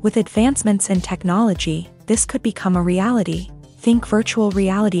entirely. With advancements in technology, this could become a reality. Think virtual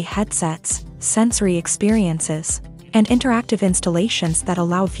reality headsets, sensory experiences, and interactive installations that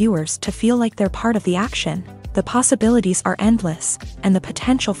allow viewers to feel like they're part of the action. The possibilities are endless, and the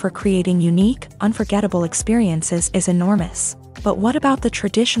potential for creating unique, unforgettable experiences is enormous. But what about the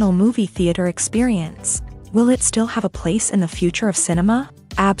traditional movie theater experience? Will it still have a place in the future of cinema?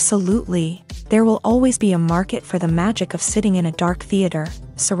 Absolutely. There will always be a market for the magic of sitting in a dark theater,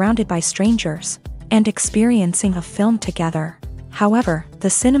 surrounded by strangers, and experiencing a film together. However, the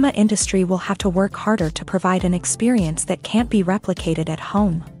cinema industry will have to work harder to provide an experience that can't be replicated at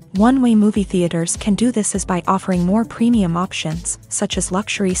home. One way movie theaters can do this is by offering more premium options, such as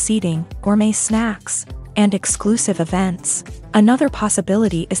luxury seating, gourmet snacks, and exclusive events. Another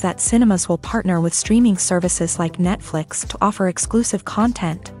possibility is that cinemas will partner with streaming services like Netflix to offer exclusive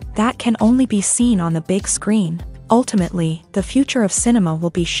content that can only be seen on the big screen. Ultimately, the future of cinema will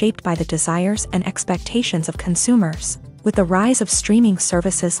be shaped by the desires and expectations of consumers. With the rise of streaming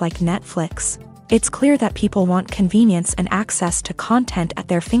services like Netflix, it's clear that people want convenience and access to content at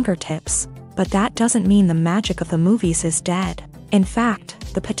their fingertips. But that doesn't mean the magic of the movies is dead. In fact,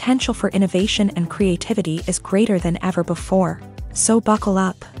 the potential for innovation and creativity is greater than ever before. So buckle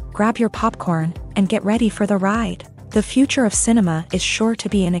up, grab your popcorn, and get ready for the ride. The future of cinema is sure to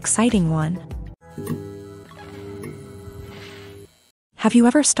be an exciting one. Have you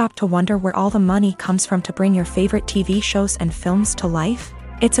ever stopped to wonder where all the money comes from to bring your favorite TV shows and films to life?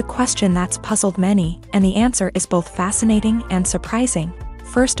 It's a question that's puzzled many, and the answer is both fascinating and surprising.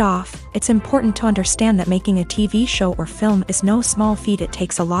 First off, it's important to understand that making a TV show or film is no small feat. It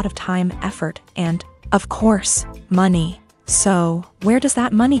takes a lot of time, effort, and, of course, money. So, where does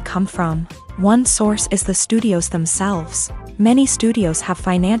that money come from? One source is the studios themselves. Many studios have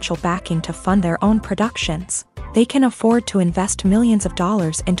financial backing to fund their own productions. They can afford to invest millions of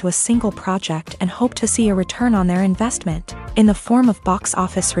dollars into a single project and hope to see a return on their investment, in the form of box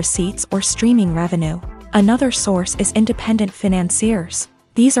office receipts or streaming revenue. Another source is independent financiers.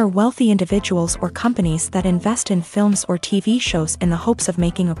 These are wealthy individuals or companies that invest in films or TV shows in the hopes of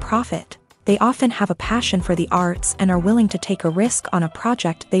making a profit. They often have a passion for the arts and are willing to take a risk on a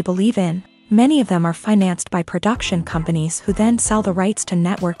project they believe in. Many of them are financed by production companies who then sell the rights to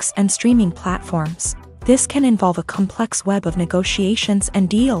networks and streaming platforms. This can involve a complex web of negotiations and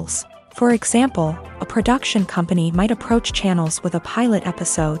deals. For example, a production company might approach channels with a pilot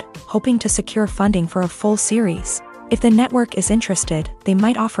episode, hoping to secure funding for a full series. If the network is interested, they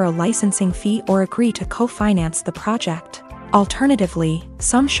might offer a licensing fee or agree to co-finance the project. Alternatively,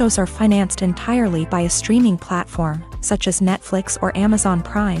 some shows are financed entirely by a streaming platform, such as Netflix or Amazon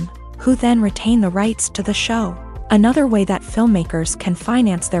Prime, who then retain the rights to the show. Another way that filmmakers can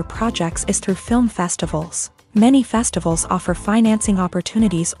finance their projects is through film festivals. Many festivals offer financing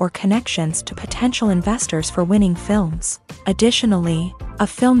opportunities or connections to potential investors for winning films. Additionally, a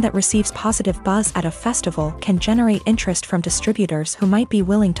film that receives positive buzz at a festival can generate interest from distributors who might be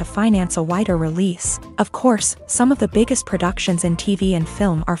willing to finance a wider release. Of course, some of the biggest productions in TV and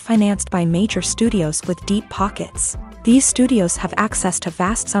film are financed by major studios with deep pockets. These studios have access to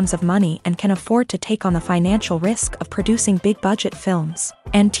vast sums of money and can afford to take on the financial risk of producing big-budget films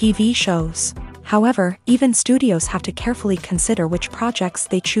and TV shows. However, even studios have to carefully consider which projects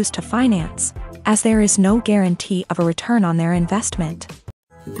they choose to finance, as there is no guarantee of a return on their investment.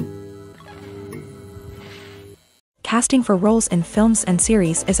 Casting for roles in films and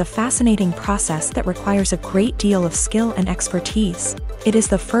series is a fascinating process that requires a great deal of skill and expertise. It is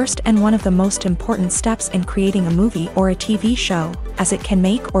the first and one of the most important steps in creating a movie or a TV show, as it can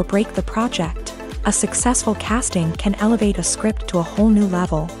make or break the project. A successful casting can elevate a script to a whole new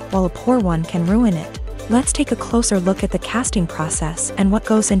level, while a poor one can ruin it. Let's take a closer look at the casting process and what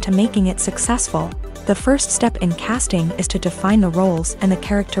goes into making it successful. The first step in casting is to define the roles and the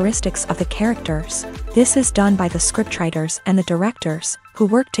characteristics of the characters. This is done by the scriptwriters and the directors, who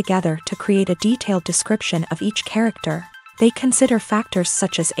work together to create a detailed description of each character. They consider factors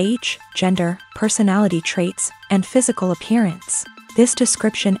such as age, gender, personality traits, and physical appearance. This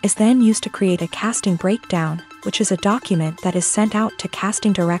description is then used to create a casting breakdown, which is a document that is sent out to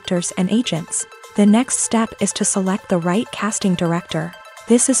casting directors and agents. The next step is to select the right casting director.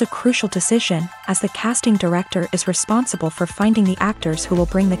 This is a crucial decision, as the casting director is responsible for finding the actors who will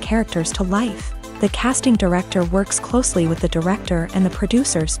bring the characters to life. The casting director works closely with the director and the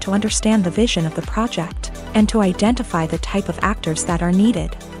producers to understand the vision of the project, and to identify the type of actors that are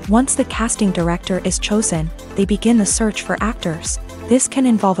needed. Once the casting director is chosen, they begin the search for actors. This can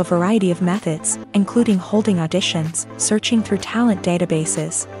involve a variety of methods, including holding auditions, searching through talent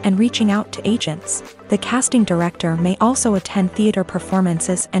databases, and reaching out to agents. The casting director may also attend theater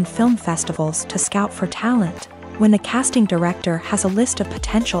performances and film festivals to scout for talent. When the casting director has a list of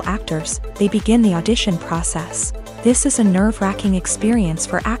potential actors, they begin the audition process. This is a nerve-wracking experience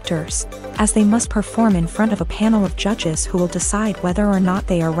for actors, as they must perform in front of a panel of judges who will decide whether or not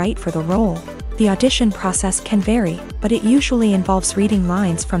they are right for the role. The audition process can vary, but it usually involves reading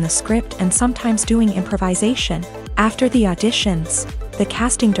lines from the script and sometimes doing improvisation. After the auditions, the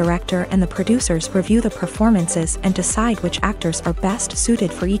casting director and the producers review the performances and decide which actors are best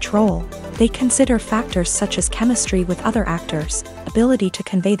suited for each role. They consider factors such as chemistry with other actors, ability to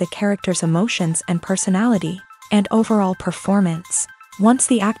convey the character's emotions and personality, and overall performance. Once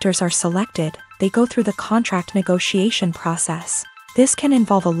the actors are selected, they go through the contract negotiation process. This can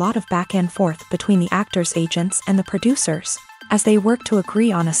involve a lot of back and forth between the actors' agents and the producers, as they work to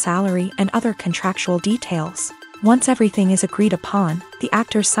agree on a salary and other contractual details. Once everything is agreed upon, the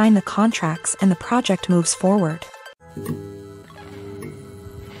actors sign the contracts and the project moves forward.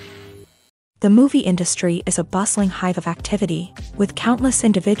 The movie industry is a bustling hive of activity, with countless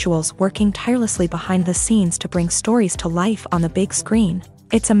individuals working tirelessly behind the scenes to bring stories to life on the big screen.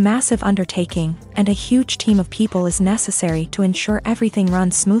 It's a massive undertaking, and a huge team of people is necessary to ensure everything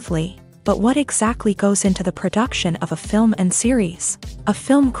runs smoothly. But what exactly goes into the production of a film and series? A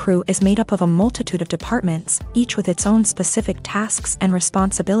film crew is made up of a multitude of departments, each with its own specific tasks and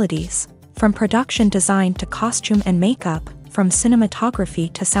responsibilities. From production design to costume and makeup, from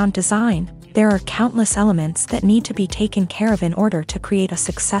cinematography to sound design, there are countless elements that need to be taken care of in order to create a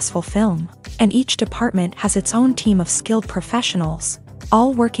successful film. And each department has its own team of skilled professionals,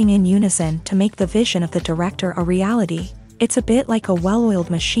 all working in unison to make the vision of the director a reality. It's a bit like a well-oiled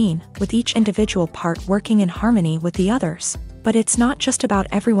machine, with each individual part working in harmony with the others. But it's not just about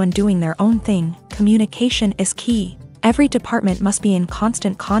everyone doing their own thing. Communication is key. Every department must be in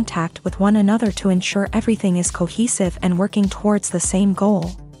constant contact with one another to ensure everything is cohesive and working towards the same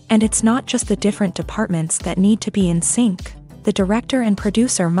goal. And it's not just the different departments that need to be in sync. The director and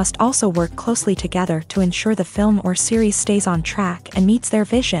producer must also work closely together to ensure the film or series stays on track and meets their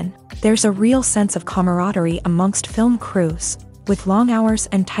vision. There's a real sense of camaraderie amongst film crews. With long hours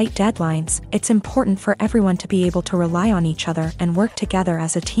and tight deadlines, it's important for everyone to be able to rely on each other and work together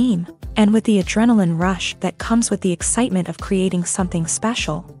as a team. And with the adrenaline rush that comes with the excitement of creating something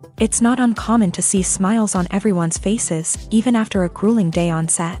special, it's not uncommon to see smiles on everyone's faces, even after a grueling day on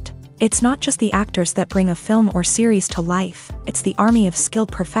set. It's not just the actors that bring a film or series to life, it's the army of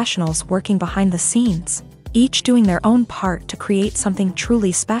skilled professionals working behind the scenes, each doing their own part to create something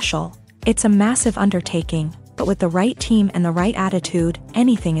truly special. It's a massive undertaking, but with the right team and the right attitude,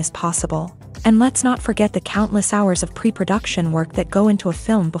 anything is possible. And let's not forget the countless hours of pre-production work that go into a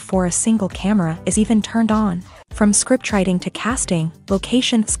film before a single camera is even turned on. From scriptwriting to casting,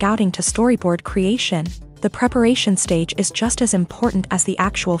 location scouting to storyboard creation, the preparation stage is just as important as the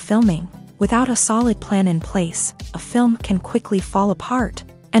actual filming. Without a solid plan in place, a film can quickly fall apart.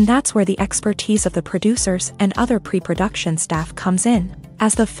 And that's where the expertise of the producers and other pre-production staff comes in.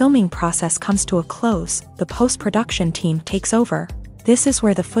 As the filming process comes to a close, the post-production team takes over. This is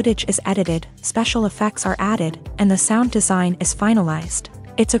where the footage is edited, special effects are added, and the sound design is finalized.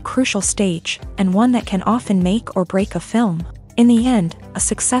 It's a crucial stage, and one that can often make or break a film. In the end, a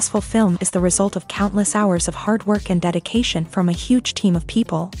successful film is the result of countless hours of hard work and dedication from a huge team of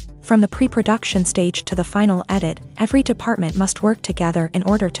people. From the pre-production stage to the final edit, every department must work together in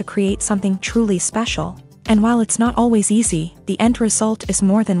order to create something truly special. And while it's not always easy, the end result is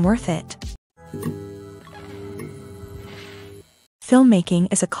more than worth it.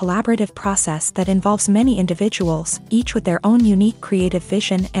 Filmmaking is a collaborative process that involves many individuals, each with their own unique creative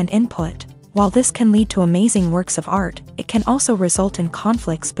vision and input. While this can lead to amazing works of art, it can also result in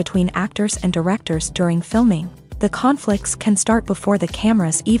conflicts between actors and directors during filming. The conflicts can start before the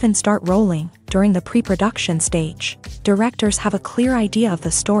cameras even start rolling, during the pre-production stage. Directors have a clear idea of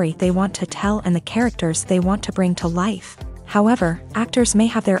the story they want to tell and the characters they want to bring to life. However, actors may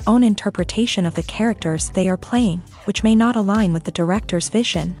have their own interpretation of the characters they are playing, which may not align with the director's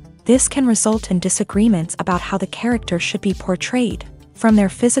vision. This can result in disagreements about how the character should be portrayed, from their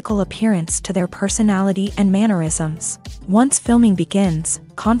physical appearance to their personality and mannerisms. Once filming begins,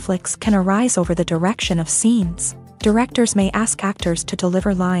 conflicts can arise over the direction of scenes. Directors may ask actors to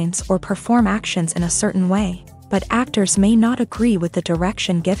deliver lines or perform actions in a certain way, but actors may not agree with the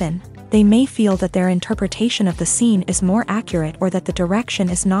direction given. They may feel that their interpretation of the scene is more accurate or that the direction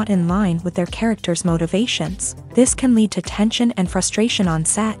is not in line with their character's motivations. This can lead to tension and frustration on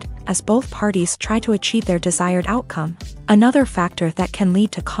set, as both parties try to achieve their desired outcome. Another factor that can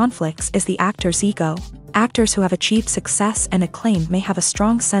lead to conflicts is the actor's ego. Actors who have achieved success and acclaim may have a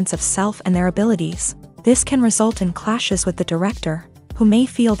strong sense of self and their abilities. This can result in clashes with the director, who may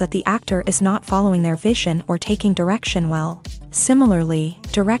feel that the actor is not following their vision or taking direction well. Similarly,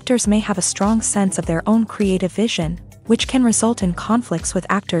 directors may have a strong sense of their own creative vision, which can result in conflicts with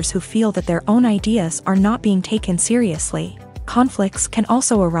actors who feel that their own ideas are not being taken seriously. Conflicts can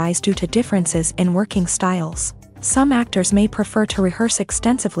also arise due to differences in working styles. Some actors may prefer to rehearse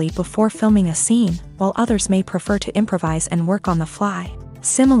extensively before filming a scene, while others may prefer to improvise and work on the fly.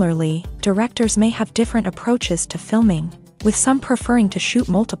 Similarly, directors may have different approaches to filming, with some preferring to shoot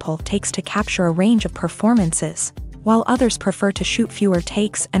multiple takes to capture a range of performances, while others prefer to shoot fewer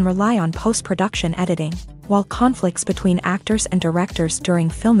takes and rely on post-production editing. While conflicts between actors and directors during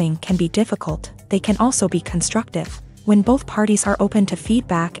filming can be difficult, they can also be constructive. When both parties are open to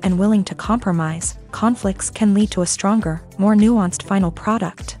feedback and willing to compromise, conflicts can lead to a stronger, more nuanced final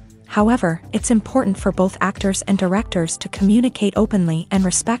product. However, it's important for both actors and directors to communicate openly and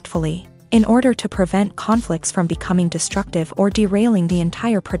respectfully, in order to prevent conflicts from becoming destructive or derailing the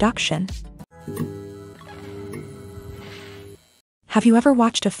entire production. Have you ever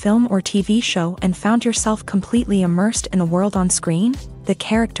watched a film or TV show and found yourself completely immersed in the world on screen? The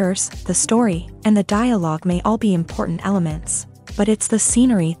characters, the story, and the dialogue may all be important elements, but it's the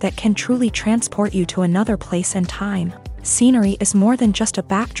scenery that can truly transport you to another place and time. Scenery is more than just a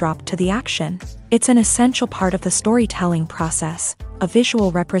backdrop to the action. It's an essential part of the storytelling process, a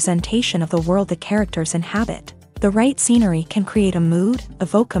visual representation of the world the characters inhabit. The right scenery can create a mood,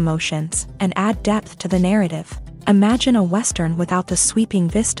 evoke emotions, and add depth to the narrative. Imagine a Western without the sweeping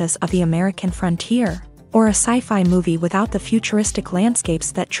vistas of the American frontier, or a sci-fi movie without the futuristic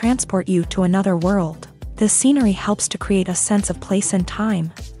landscapes that transport you to another world. The scenery helps to create a sense of place and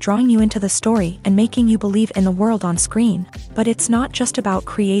time, drawing you into the story and making you believe in the world on screen. But it's not just about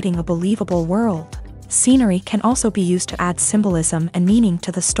creating a believable world. Scenery can also be used to add symbolism and meaning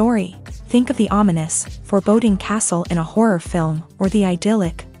to the story. Think of the ominous, foreboding castle in a horror film, or the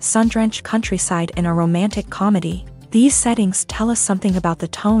idyllic, sun-drenched countryside in a romantic comedy. These settings tell us something about the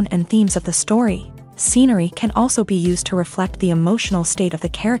tone and themes of the story. Scenery can also be used to reflect the emotional state of the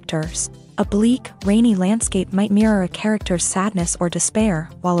characters. A bleak, rainy landscape might mirror a character's sadness or despair,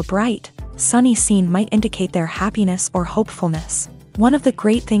 while a bright, sunny scene might indicate their happiness or hopefulness. One of the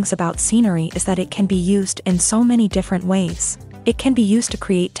great things about scenery is that it can be used in so many different ways. It can be used to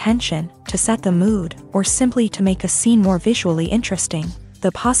create tension, to set the mood, or simply to make a scene more visually interesting.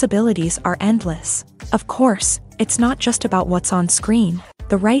 The possibilities are endless. Of course, it's not just about what's on screen.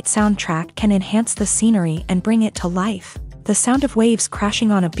 The right soundtrack can enhance the scenery and bring it to life. The sound of waves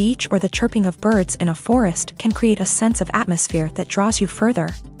crashing on a beach or the chirping of birds in a forest can create a sense of atmosphere that draws you further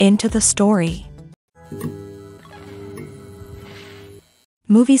into the story.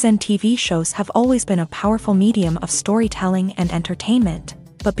 Movies and TV shows have always been a powerful medium of storytelling and entertainment,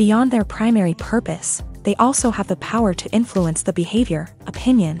 but beyond their primary purpose, they also have the power to influence the behavior,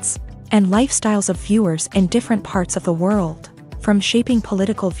 opinions, and lifestyles of viewers in different parts of the world. From shaping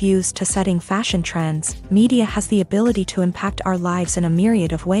political views to setting fashion trends, media has the ability to impact our lives in a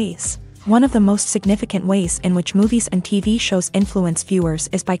myriad of ways. One of the most significant ways in which movies and TV shows influence viewers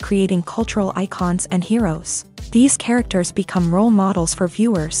is by creating cultural icons and heroes. These characters become role models for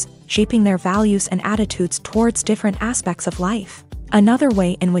viewers, shaping their values and attitudes towards different aspects of life. Another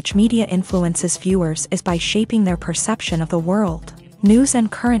way in which media influences viewers is by shaping their perception of the world. News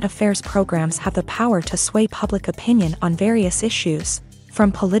and current affairs programs have the power to sway public opinion on various issues,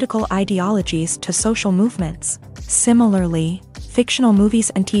 from political ideologies to social movements. Similarly, fictional movies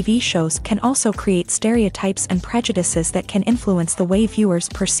and TV shows can also create stereotypes and prejudices that can influence the way viewers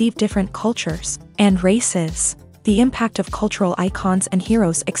perceive different cultures and races. The impact of cultural icons and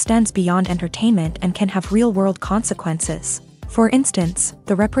heroes extends beyond entertainment and can have real-world consequences. For instance,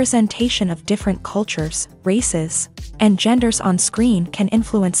 the representation of different cultures, races, and genders on screen can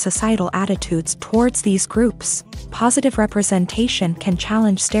influence societal attitudes towards these groups. Positive representation can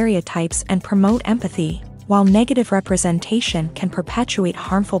challenge stereotypes and promote empathy, while negative representation can perpetuate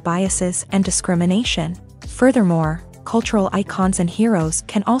harmful biases and discrimination. Furthermore, cultural icons and heroes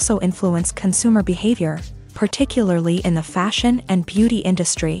can also influence consumer behavior, particularly in the fashion and beauty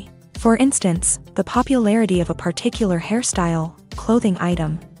industry. For instance, the popularity of a particular hairstyle, clothing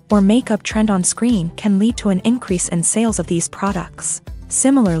item, or makeup trend on screen can lead to an increase in sales of these products.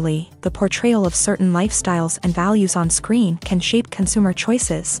 Similarly, the portrayal of certain lifestyles and values on screen can shape consumer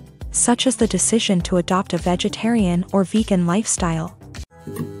choices, such as the decision to adopt a vegetarian or vegan lifestyle.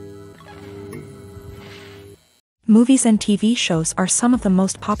 Movies and TV shows are some of the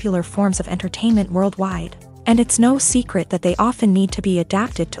most popular forms of entertainment worldwide, and it's no secret that they often need to be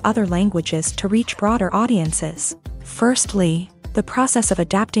adapted to other languages to reach broader audiences. Firstly, the process of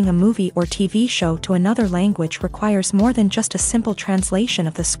adapting a movie or TV show to another language requires more than just a simple translation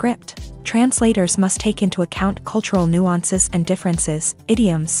of the script. Translators must take into account cultural nuances and differences,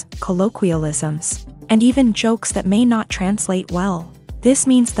 idioms, colloquialisms, and even jokes that may not translate well. This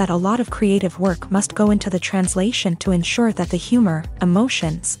means that a lot of creative work must go into the translation to ensure that the humor,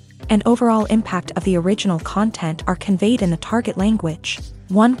 emotions, and overall impact of the original content are conveyed in the target language.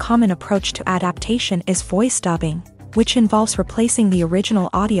 One common approach to adaptation is voice dubbing, which involves replacing the original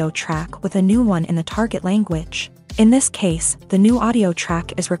audio track with a new one in the target language. In this case, the new audio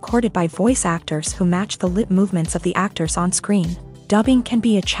track is recorded by voice actors who match the lip movements of the actors on screen. Dubbing can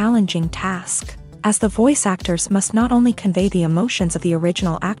be a challenging task, as the voice actors must not only convey the emotions of the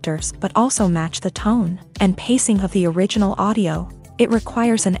original actors but also match the tone and pacing of the original audio. It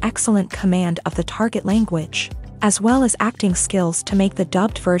requires an excellent command of the target language, as well as acting skills to make the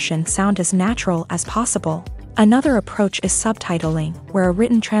dubbed version sound as natural as possible. Another approach is subtitling, where a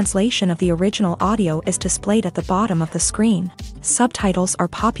written translation of the original audio is displayed at the bottom of the screen. Subtitles are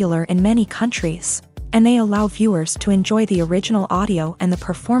popular in many countries, and they allow viewers to enjoy the original audio and the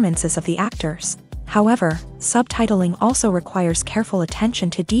performances of the actors. However, subtitling also requires careful attention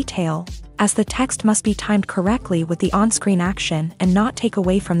to detail, as the text must be timed correctly with the on-screen action and not take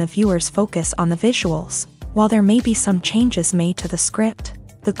away from the viewer's focus on the visuals. While there may be some changes made to the script,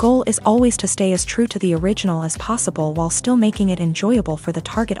 the goal is always to stay as true to the original as possible while still making it enjoyable for the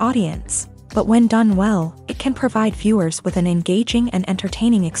target audience. But when done well, it can provide viewers with an engaging and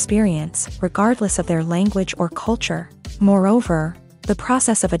entertaining experience, regardless of their language or culture. Moreover, the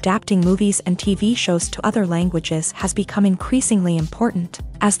process of adapting movies and TV shows to other languages has become increasingly important,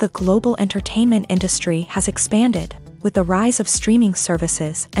 as the global entertainment industry has expanded, with the rise of streaming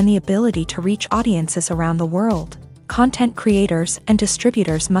services and the ability to reach audiences around the world. Content creators and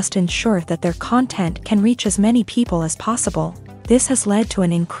distributors must ensure that their content can reach as many people as possible. This has led to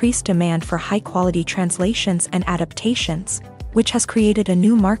an increased demand for high-quality translations and adaptations, which has created a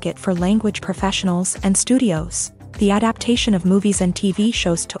new market for language professionals and studios. The adaptation of movies and TV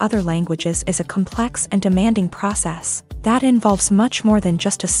shows to other languages is a complex and demanding process that involves much more than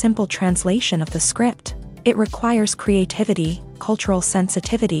just a simple translation of the script. It requires creativity, cultural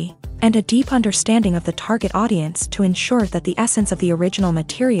sensitivity, and a deep understanding of the target audience to ensure that the essence of the original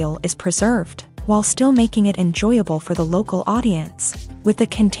material is preserved, while still making it enjoyable for the local audience. With the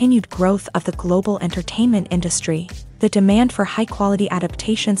continued growth of the global entertainment industry, the demand for high-quality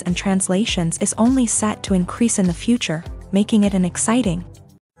adaptations and translations is only set to increase in the future, making it an exciting.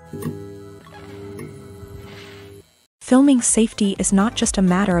 Filming safety is not just a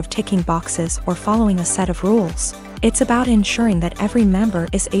matter of ticking boxes or following a set of rules. It's about ensuring that every member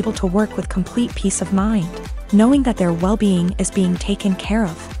is able to work with complete peace of mind, knowing that their well-being is being taken care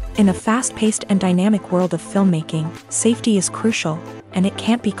of. In a fast-paced and dynamic world of filmmaking, safety is crucial, and it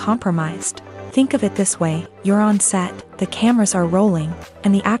can't be compromised. Think of it this way: you're on set, the cameras are rolling,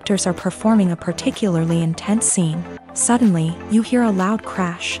 and the actors are performing a particularly intense scene. Suddenly, you hear a loud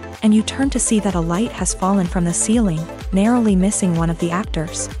crash, and you turn to see that a light has fallen from the ceiling, narrowly missing one of the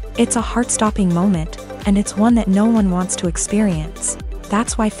actors. It's a heart-stopping moment, and it's one that no one wants to experience.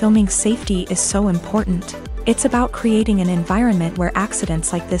 That's why filming safety is so important. It's about creating an environment where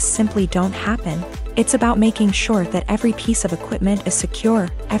accidents like this simply don't happen. It's about making sure that every piece of equipment is secure,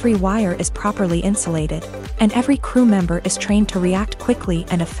 every wire is properly insulated, and every crew member is trained to react quickly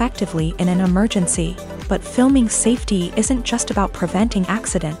and effectively in an emergency. But filming safety isn't just about preventing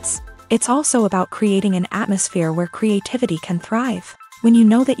accidents. It's also about creating an atmosphere where creativity can thrive. When you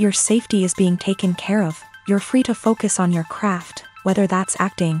know that your safety is being taken care of, you're free to focus on your craft, whether that's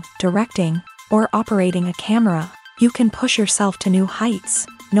acting, directing, or operating a camera. You can push yourself to new heights,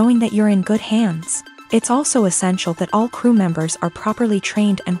 knowing that you're in good hands. It's also essential that all crew members are properly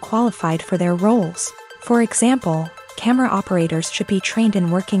trained and qualified for their roles. For example, camera operators should be trained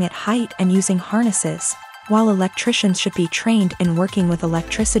in working at height and using harnesses, while electricians should be trained in working with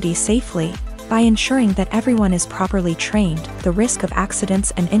electricity safely. By ensuring that everyone is properly trained, the risk of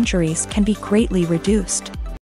accidents and injuries can be greatly reduced.